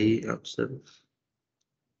Ri absent.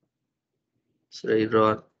 Sri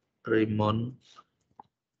Rod Raymond.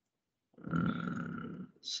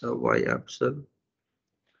 Sawai absent.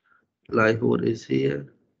 Lyhood is here.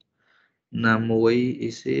 Namui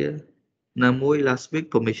is here. Namui last week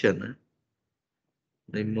permission.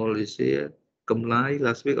 Nimol is here. Comply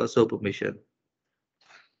last week, also permission.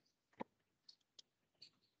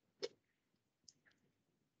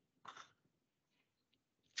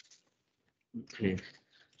 Okay.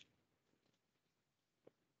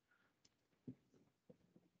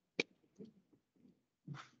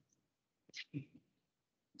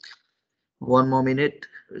 One more minute.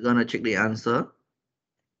 We're gonna check the answer.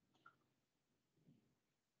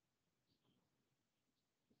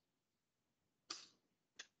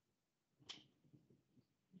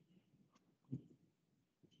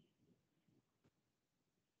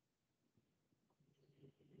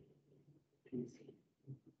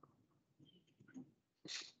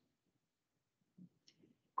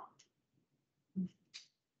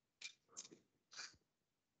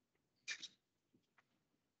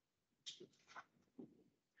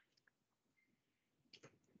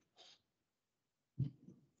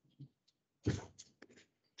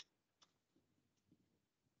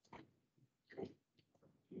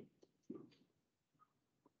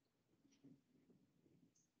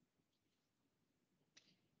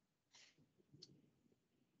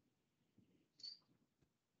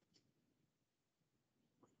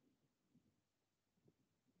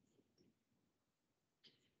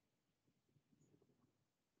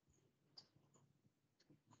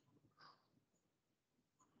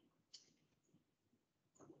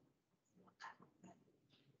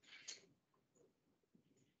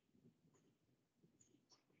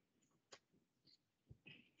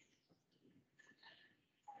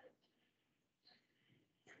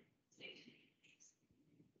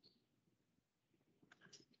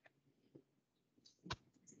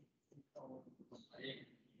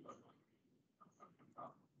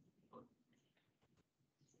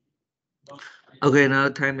 Okay, now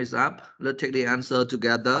time is up. Let's take the answer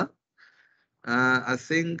together. I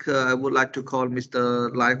think I would like to call Mr.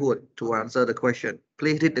 Lai Hood to answer the question.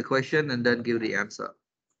 Please read the question and then give the answer.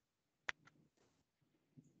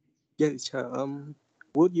 Yes, sir.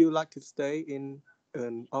 Would you like to stay in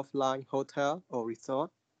an offline hotel or resort?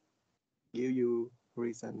 Give you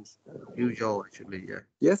reasons. Usual, actually, yeah.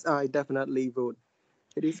 Yes, I definitely would.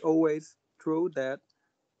 It is always true that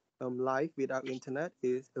life without internet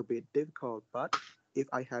is a bit difficult, but if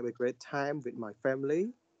I have a great time with my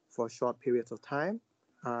family for short periods of time,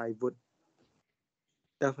 I would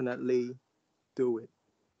definitely do it.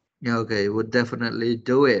 Yeah, okay, would definitely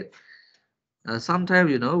do it.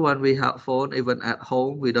 Sometimes, when we have phone, even at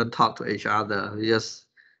home, we don't talk to each other. We just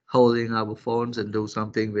holding our phones and do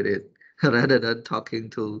something with it rather than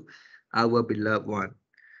talking to our beloved one.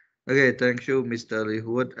 Okay, thank you, Mr.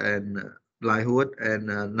 Lai Hood and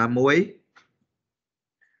Namoi.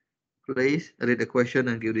 Please read the question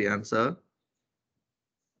and give the answer.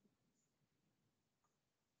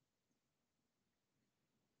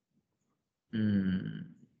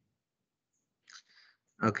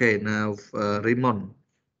 Okay, now Raymond.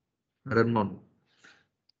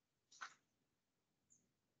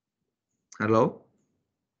 Hello.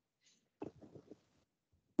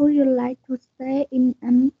 Would you like to stay in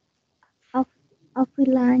an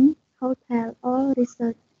offline hotel or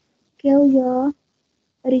resort? Give your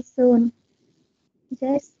reason.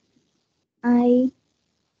 Yes, I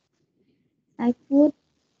would.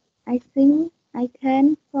 I think I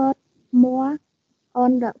can put more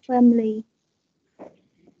on the family.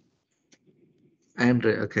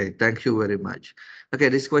 Andre, okay, thank you very much. Okay,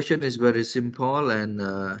 this question is very simple and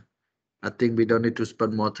I think we don't need to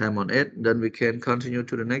spend more time on it. Then we can continue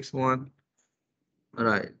to the next one. All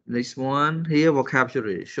right, next one here,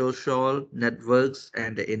 vocabulary, social networks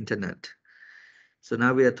and the internet. So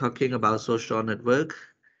now we are talking about social network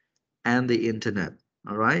and the internet.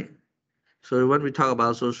 All right. So when we talk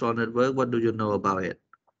about social network, what do you know about it?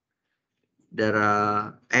 There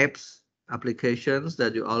are apps, applications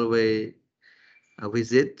that you always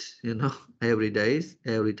visit, every day,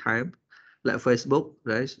 every time, like Facebook,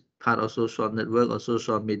 right? Part of social network or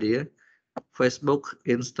social media. Facebook,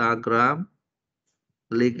 Instagram,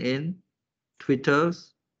 LinkedIn, Twitter.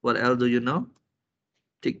 What else do you know?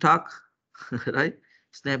 TikTok, right?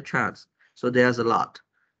 Snapchat. So there's a lot.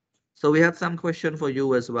 So we have some question for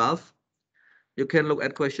you as well. You can look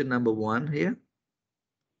at question number 1 here.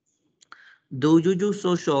 Do you use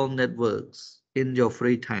social networks in your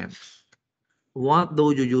free time? What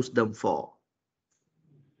do you use them for?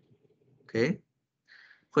 Okay.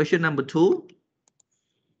 Question number 2.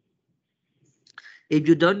 If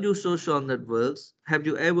you don't use social networks, have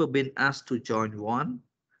you ever been asked to join one?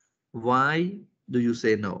 Why do you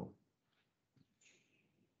say no?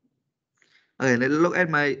 Okay, let's look at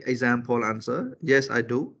my example answer. Yes, I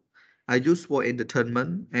do. I use for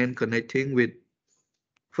entertainment and connecting with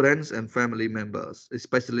friends and family members,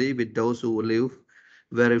 especially with those who live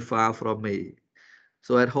very far from me.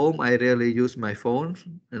 So at home, I rarely use my phone.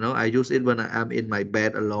 I use it when I am in my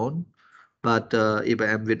bed alone. But if I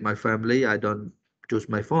am with my family, I don't use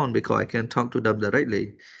my phone because I can talk to them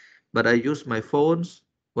directly. But I use my phones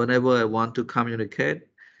whenever I want to communicate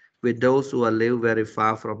with those who live very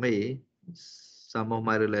far from me. Some of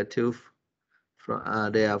my relatives,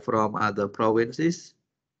 they are from other provinces.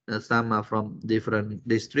 Some are from different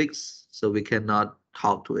districts, so we cannot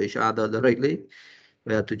talk to each other directly.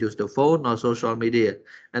 We have to use the phone or social media.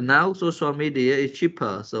 And now social media is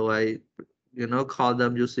cheaper, so I call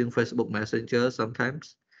them using Facebook Messenger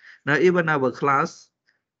sometimes. Now even our class,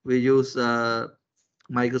 we use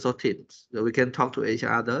Microsoft Teams, so we can talk to each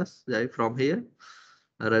other, right, from here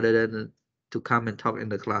rather than to come and talk in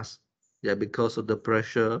the class. Yeah, because of the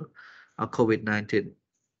pressure of COVID-19.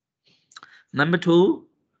 Number two,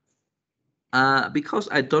 because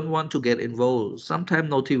I don't want to get involved. Sometimes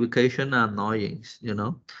notification are annoying.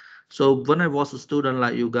 So when I was a student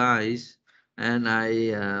like you guys, and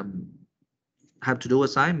I have to do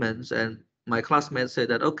assignments, and my classmates said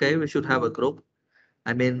that okay, we should have a group.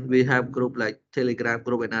 I mean, we have group like Telegram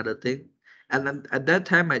group and other thing. And then at that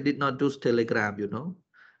time, I did not use Telegram.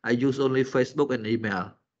 I use only Facebook and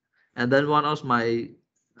email. And then one of my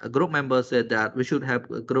group members said that we should have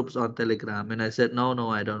groups on Telegram. And I said, no, no,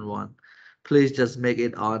 I don't want. Please just make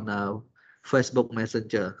it on Facebook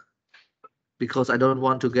Messenger because I don't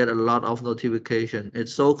want to get a lot of notification.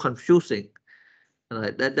 It's so confusing.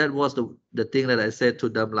 Right? That was the thing that I said to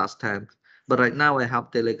them last time. But right now I have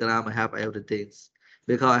Telegram, I have everything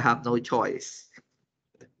because I have no choice.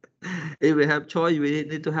 If we have choice, we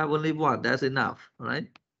need to have only one. That's enough, right?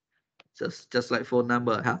 Just like phone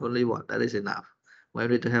number, have only one. That is enough. We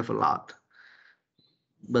need to have a lot.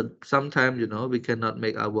 But sometimes, we cannot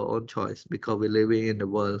make our own choice because we're living in the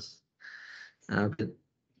world with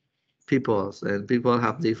people, and people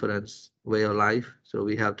have different way of life. So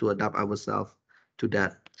we have to adapt ourselves to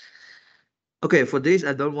that. Okay, for this,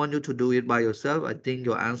 I don't want you to do it by yourself. I think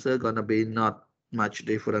your answer gonna be not much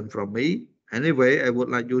different from me. Anyway, I would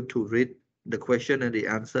like you to read the question and the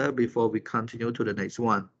answer before we continue to the next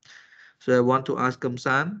one. So I want to ask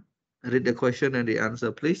Kamsan, read the question and the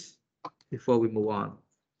answer, please, before we move on.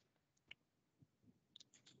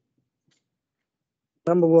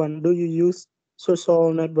 Number one, do you use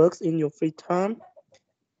social networks in your free time?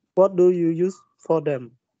 What do you use for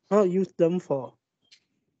them? Or use them for?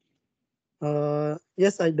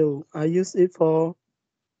 Yes, I do. I use it for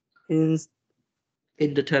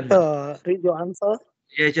Entertainment. read your answer.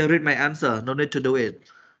 Yeah, just read my answer. No need to do it.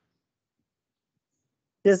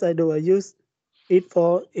 Yes, I do. I use it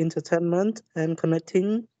for entertainment and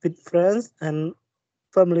connecting with friends and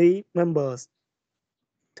family members.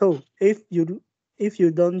 Two, if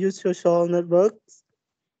you don't use social networks,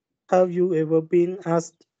 have you ever been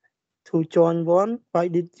asked to join one? Why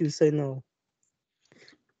did you say no?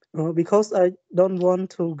 Because I don't want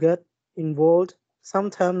to get involved.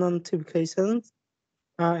 Sometimes notifications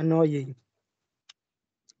are annoying.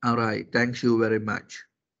 All right, thank you very much.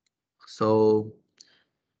 So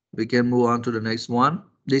we can move on to the next one.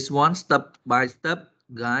 This one step-by-step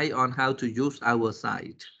guide on how to use our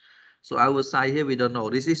site. So our site here, we don't know.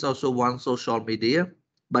 This is also one social media,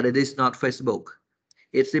 but it is not Facebook.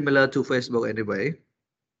 It's similar to Facebook anyway.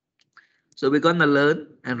 So we're gonna learn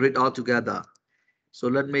and read all together. So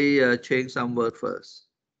let me change some word first.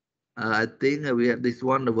 I think we have this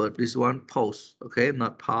one, the word, this one post, okay,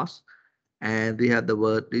 not pause. And we have the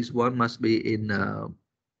word, this one must be in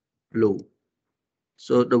blue.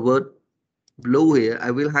 So the word blue here, I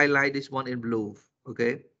will highlight this one in blue,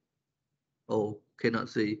 okay? Oh, cannot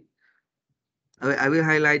see. I will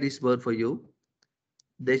highlight this word for you.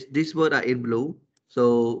 This word are in blue.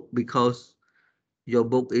 So because your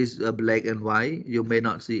book is black and white, you may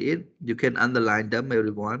not see it. You can underline them,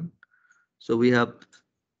 everyone. So we have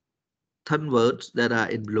 10 words that are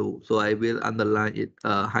in blue. So I will underline it,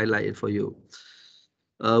 highlight it for you.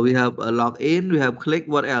 We have a login, we have click.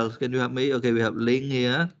 What else? Can you help me? Okay, we have link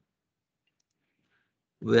here.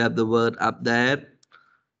 We have the word update.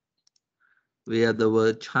 We have the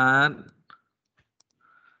word chat.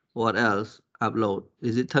 What else? Upload.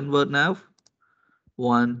 Is it 10 word now?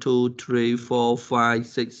 1, 2, 3, 4, 5,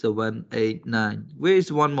 6, 7, 8, 9. Where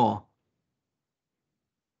is one more?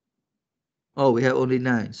 Oh, we have only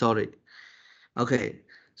 9. Sorry. Okay.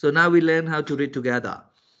 So now we learn how to read together.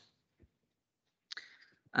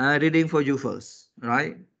 Reading for you first,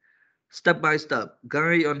 right? Step by step,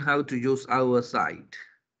 guide on how to use our site.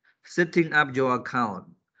 Setting up your account.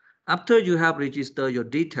 After you have registered your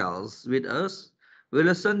details with us,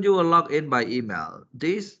 will send you a login by email.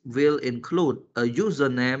 This will include a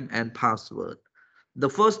username and password. The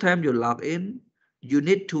first time you log in, you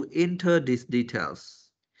need to enter these details.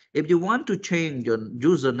 If you want to change your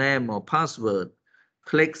username or password,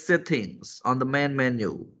 click Settings on the main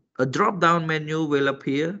menu. A drop-down menu will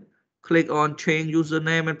appear. Click on Change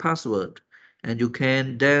Username and Password, and you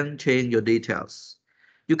can then change your details.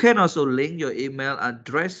 You can also link your email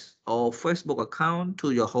address or Facebook account to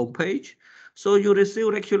your homepage so you receive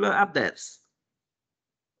regular updates.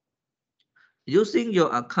 Using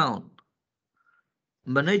your account,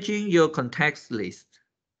 managing your contacts list.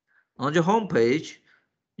 On your homepage,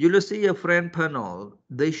 you will see a friend panel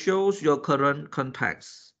that shows your current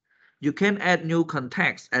contacts. You can add new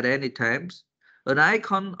contacts at any time. An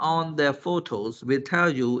icon on their photos will tell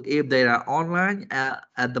you if they are online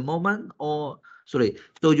at the moment or sorry,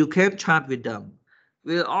 so you can chat with them.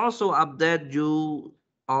 We'll also update you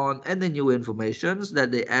on any new information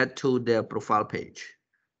that they add to their profile page.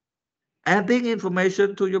 Adding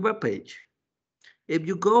information to your web page. If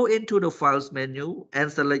you go into the Files menu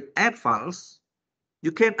and select Add Files,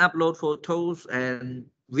 you can upload photos and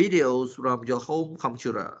videos from your home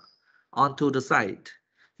computer onto the site.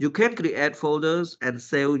 You can create folders and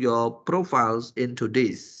save your profiles into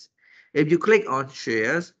these. If you click on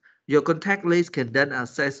Shares, your contact list can then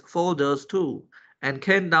access folders too and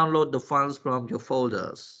can download the files from your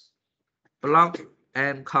folders. Blog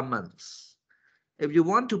and comments. If you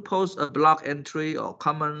want to post a blog entry or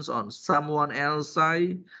comments on someone else's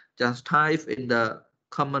site, just type in the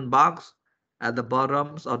comment box at the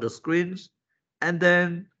bottom of the screens and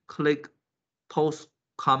then click post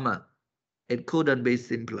comment. It couldn't be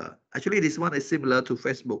simpler. Actually, this one is similar to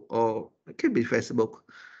Facebook or it can be Facebook.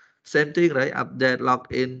 Same thing, right? Update,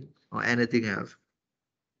 login, or anything else.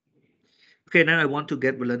 Okay, now I want to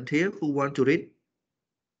get volunteer who want to read.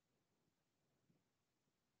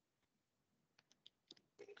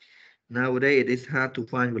 Nowadays, it is hard to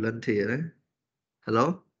find volunteer. Eh?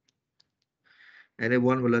 Hello?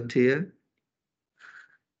 Anyone volunteer?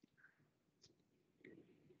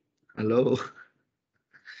 Hello?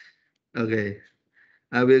 Okay.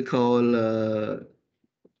 I will call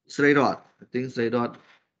Sridot. I think Sridot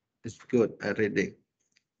is good at reading.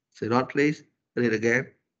 Sridot, please read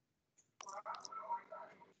again.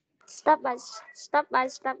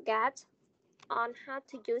 Step-by-step guide on how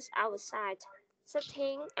to use our site.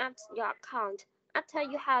 Setting up your account. After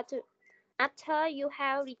you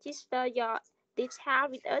have registered your details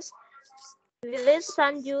with us, we will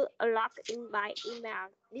send you a login by email.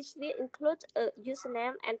 This will include a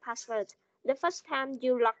username and password. The first time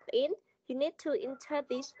you log in, you need to enter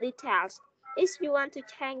these details. If you want to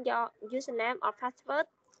change your username or password,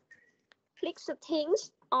 click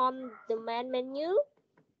Settings on the main menu.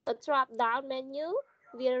 A drop-down menu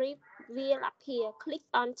will appear. Click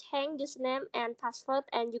on Change Username and Password,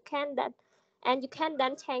 and you can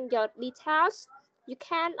then change your details. You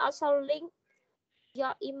can also link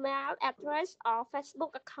your email address or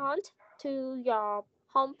Facebook account to your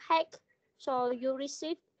homepage so you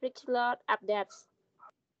receive regular updates.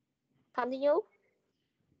 Continue.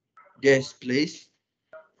 Yes, please.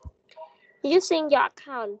 Using your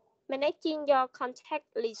account, managing your contact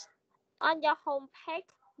list. On your homepage,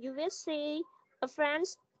 you will see a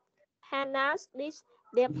friend's panels list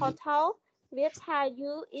their portal will tell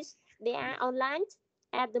you if they are online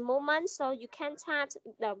at the moment so you can chat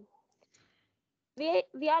with them.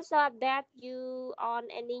 We also update you on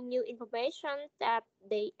any new information that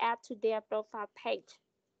they add to their profile page.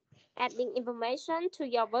 Adding information to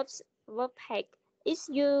your web page. If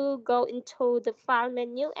you go into the file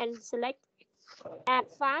menu and select Add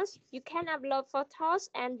Files, you can upload photos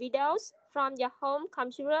and videos from your home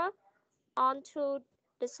computer onto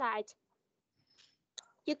the site.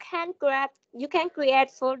 You can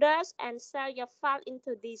create folders and save your file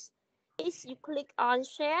into these. If you click on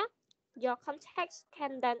Share, your contacts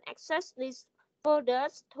can then access these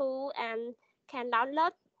folders too and can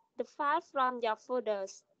download the file from your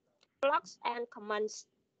folders. Blogs and comments.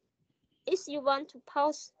 If you want to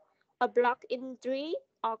post a blog entry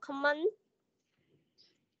or comment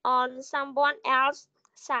on someone else's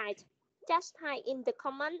site, just type in the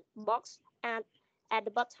comment box at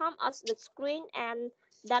the bottom of the screen and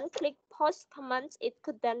then click post comments. It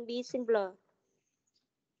could then be simpler.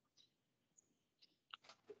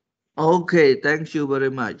 Okay, thank you very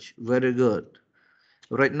much. Very good.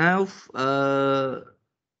 Right now,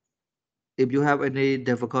 if you have any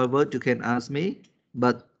difficult word, you can ask me,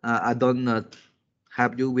 but I don't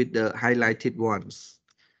have you with the highlighted ones.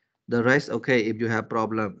 The rest, okay, if you have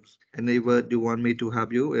problems. Any word you want me to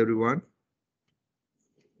help you, everyone?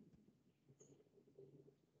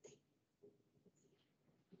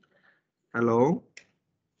 Hello?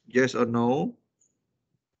 Yes or no?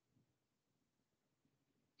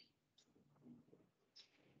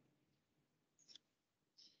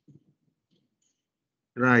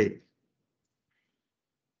 Right.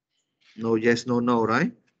 No, yes, no, no,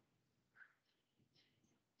 right?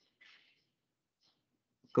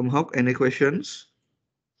 Come Hawk, any questions?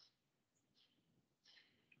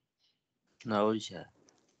 No, sir.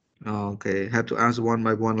 Okay, have to answer one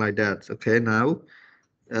by one like that. Okay, now,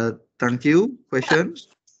 thank you. Questions?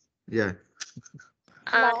 Yeah.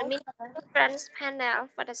 The No, meaning sir. of friends panel.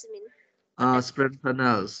 What does it mean? Spread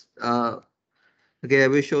panels. Okay, I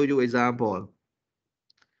will show you example.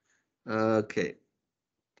 Okay,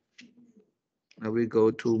 I will go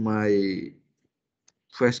to my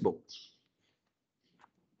Facebook.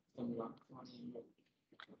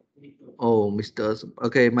 Oh, Mr.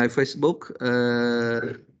 Okay, my Facebook.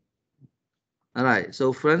 All right.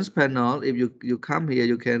 So friends panel. If you come here,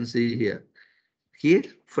 you can see here. Here,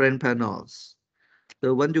 friend panels.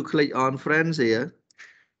 So when you click on friends here,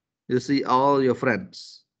 you see all your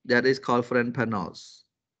friends. That is called friend panels.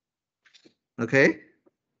 Okay.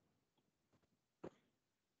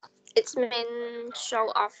 It's mean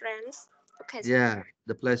show of friends. Okay. Yeah,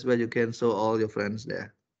 the place where you can show all your friends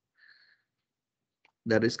there.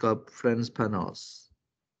 That is called friends panels.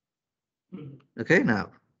 Okay,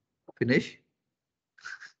 now finish.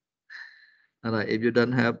 All right. If you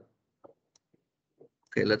don't have,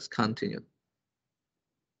 okay, let's continue.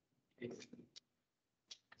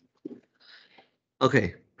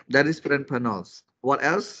 Okay, that is friend panels. What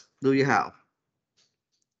else do you have?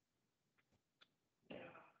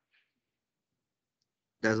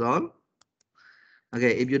 That's all.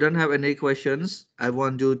 Okay, if you don't have any questions, I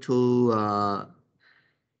want you to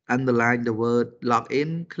underline the word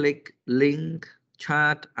login, click link,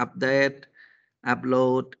 chat, update,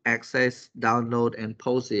 upload, access, download, and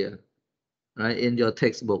post here, right, in your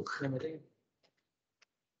textbook.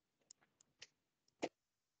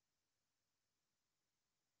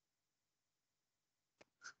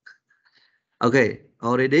 Okay,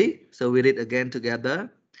 already? So we read again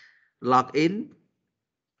together. Log in,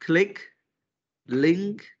 click,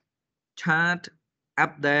 link, chat,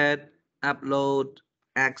 update, upload,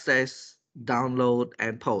 access, download,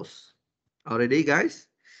 and post. Already, guys?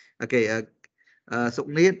 Okay,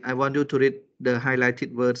 Suknit, I want you to read the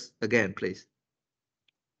highlighted words again, please.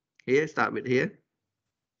 Here, start with here.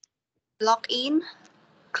 Log in,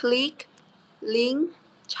 click, link,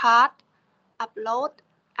 chat, upload,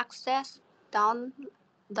 access,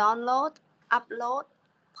 download, upload,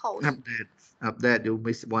 post. Update, you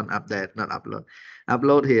missed one update, not upload.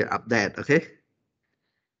 Upload here, update, okay?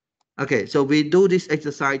 Okay, so we do this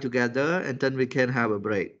exercise together and then we can have a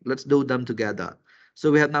break. Let's do them together.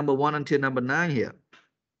 So we have number 1 until number 9 here.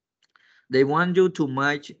 They want you to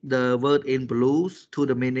match the word in blues to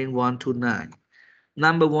the meaning 1 to 9.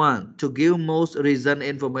 Number 1, to give most recent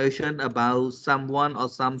information about someone or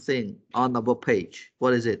something on our page.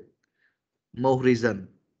 What is it? Most recent.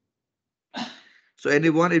 So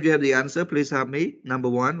anyone, if you have the answer, please help me. Number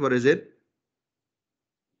 1, what is it?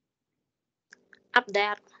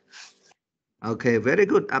 Update. Okay, very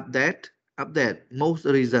good. Update. Update. Most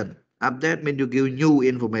recent. Update means you give new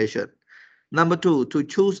information. Number 2, to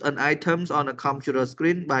choose an item on a computer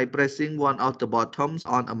screen by pressing one of the buttons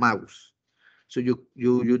on a mouse. So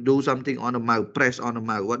you do something on a mouse, press on a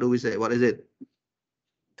mouse. What do we say? What is it?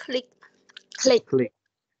 Click. Click. Click.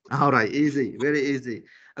 All right, easy, very easy.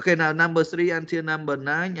 Okay, now number 3 until number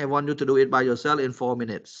 9, I want you to do it by yourself in 4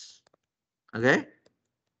 minutes. Okay?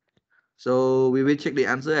 So we will check the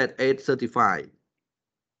answer at 8:35.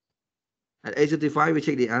 At 8:35, we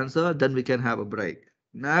check the answer, then we can have a break.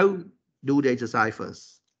 Now, do the exercise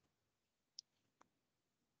first.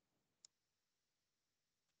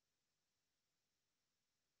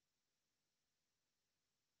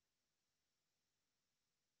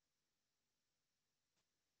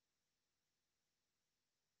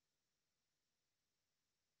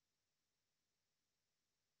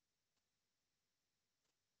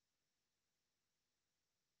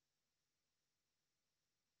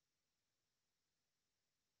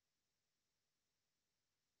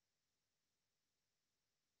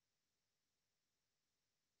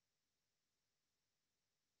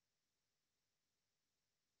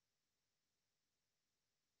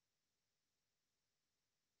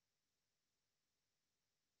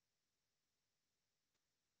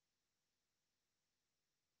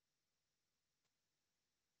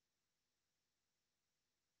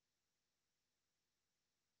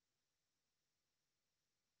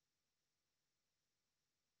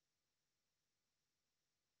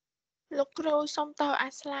 Lúc គ្រូសុំតើអា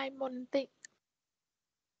ច slide មុនបន្តិច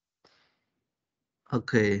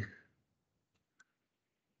Okay.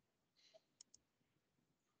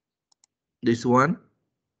 This one?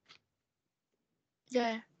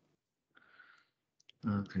 Yeah.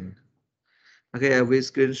 Okay. Okay, I will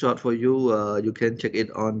screenshot for you. You can check it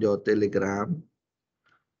on your Telegram.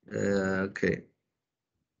 Okay.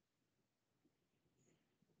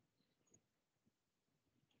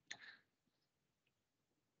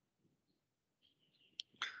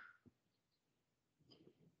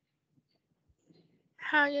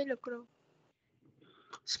 How vậy được rồi?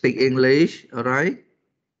 Speak English, all right?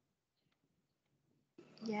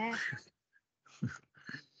 Yeah.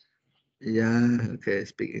 Yeah, okay,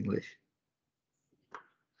 speak English.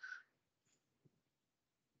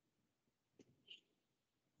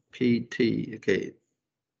 PT, okay,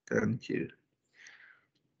 thank you.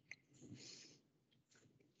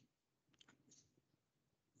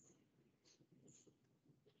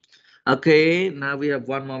 Okay, now we have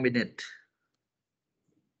 1 more minute.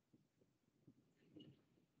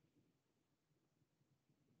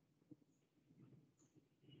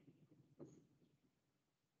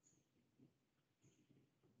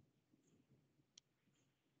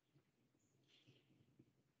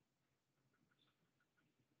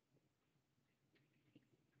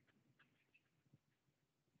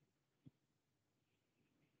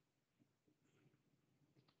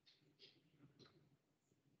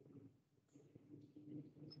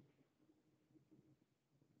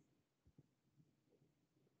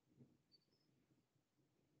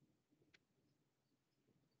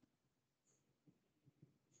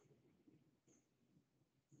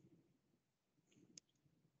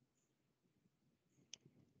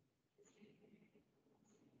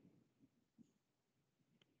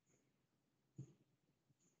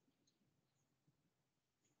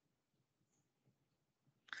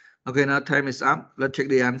 Okay, now time is up. Let's check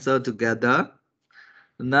the answer together.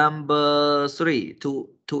 Number 3,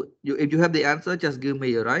 if you have the answer, just give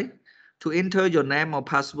me, all right? To enter your name or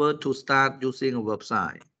password to start using a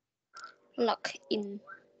website. Log in.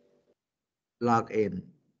 Log in.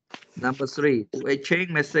 Number 3, to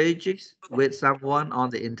exchange messages with someone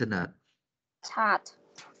on the internet. Chat.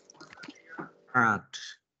 Chat.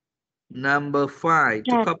 Number 5,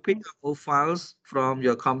 to Chat. copy or move files from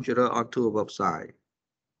your computer onto a website.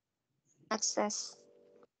 Access.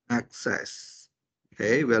 Access.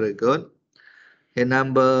 Okay, very good. And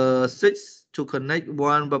number 6, to connect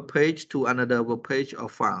one web page to another web page or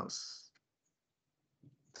files.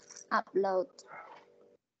 Upload.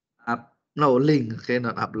 No, link, okay,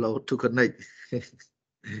 not upload, to connect.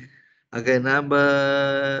 Okay,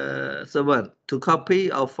 number 7, to copy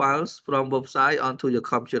our files from website onto your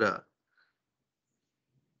computer.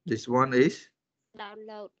 This one is?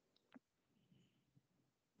 Download.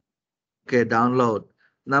 Okay, download.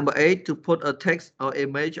 Number 8, to put a text or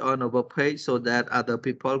image on a web page so that other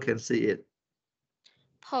people can see it.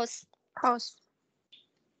 Post. Post.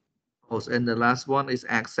 Post. And the last one is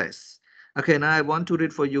access. Okay, now I want to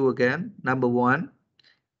read for you again. Number 1,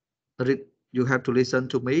 read. You have to listen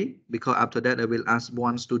to me because after that I will ask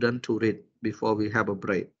one student to read before we have a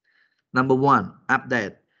break. Number 1,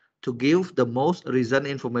 update. To give the most recent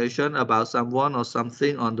information about someone or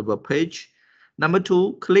something on the web page. Number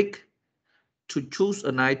 2, click to choose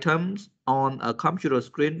an item on a computer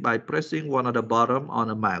screen by pressing one at the bottom on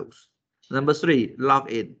a mouse. Number 3,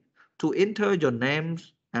 log in. To enter your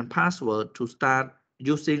names and password to start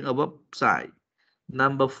using a website.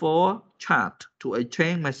 Number 4, chat. To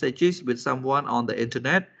exchange messages with someone on the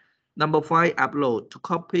internet. Number 5, upload. To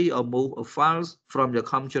copy or move a files from your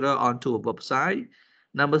computer onto a website.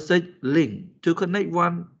 Number 6, link. To connect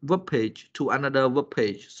one web page to another web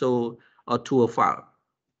page, or to a file.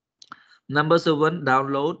 Number 7,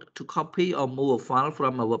 download. To copy or move a file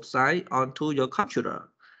from a website onto your computer.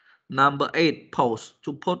 Number 8, post.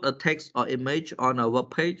 To put a text or image on a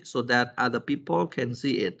web page so that other people can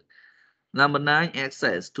see it. Number 9,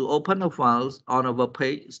 access. To open a file on a web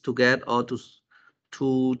page to get or to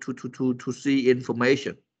see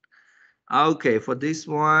information. Okay, for this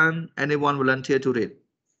one, anyone volunteer to read?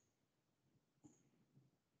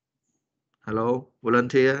 Hello,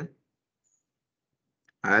 volunteer?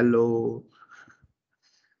 Hello.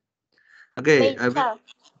 Okay, I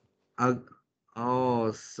will.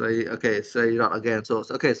 Oh, say okay. Say that again. So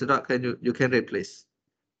okay, so that can you can read, please.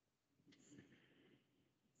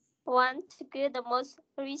 1. To give the most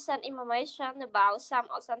recent information about some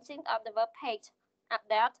or something on the web page.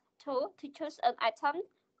 Update. 2. To choose an item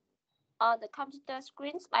on the computer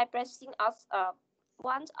screens by pressing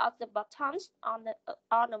one of the buttons on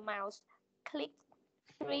the mouse. Click.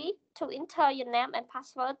 3. To enter your name and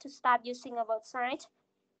password to start using a website.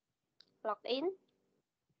 Log in.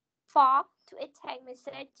 4. to exchange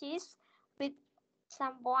messages with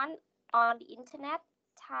someone on the internet.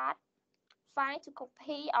 Third, find to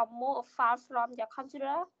copy or move a file from your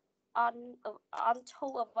computer onto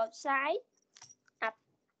a website.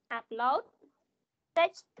 Upload.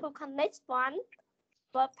 Text to connect one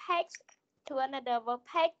web page to another web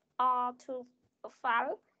page or to a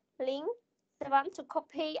file link. 7, to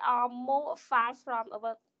copy or move a file from a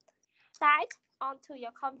website onto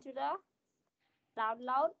your computer.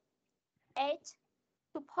 Download. 8,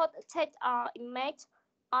 to put a text or image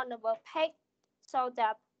on a web page so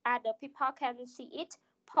that other people can see it.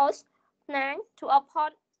 Post. 9, to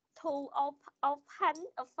open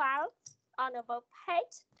a file on a web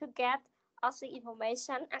page to get or see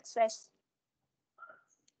information access.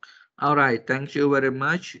 All right, thank you very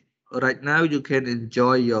much. Right now you can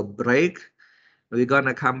enjoy your break. We're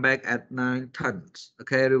gonna come back at 9:10.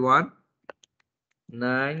 Okay, everyone?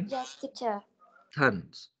 9:10. Yes, teacher.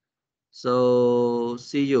 So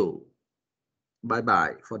see you. Bye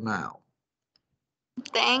bye for now.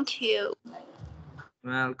 Thank you.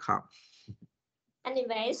 Welcome.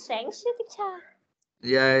 Anyway, thanks you, teacher.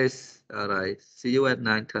 Yes. All right. See you at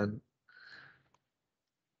 9:10.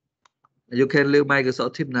 You can leave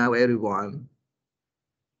Microsoft Teams now, everyone.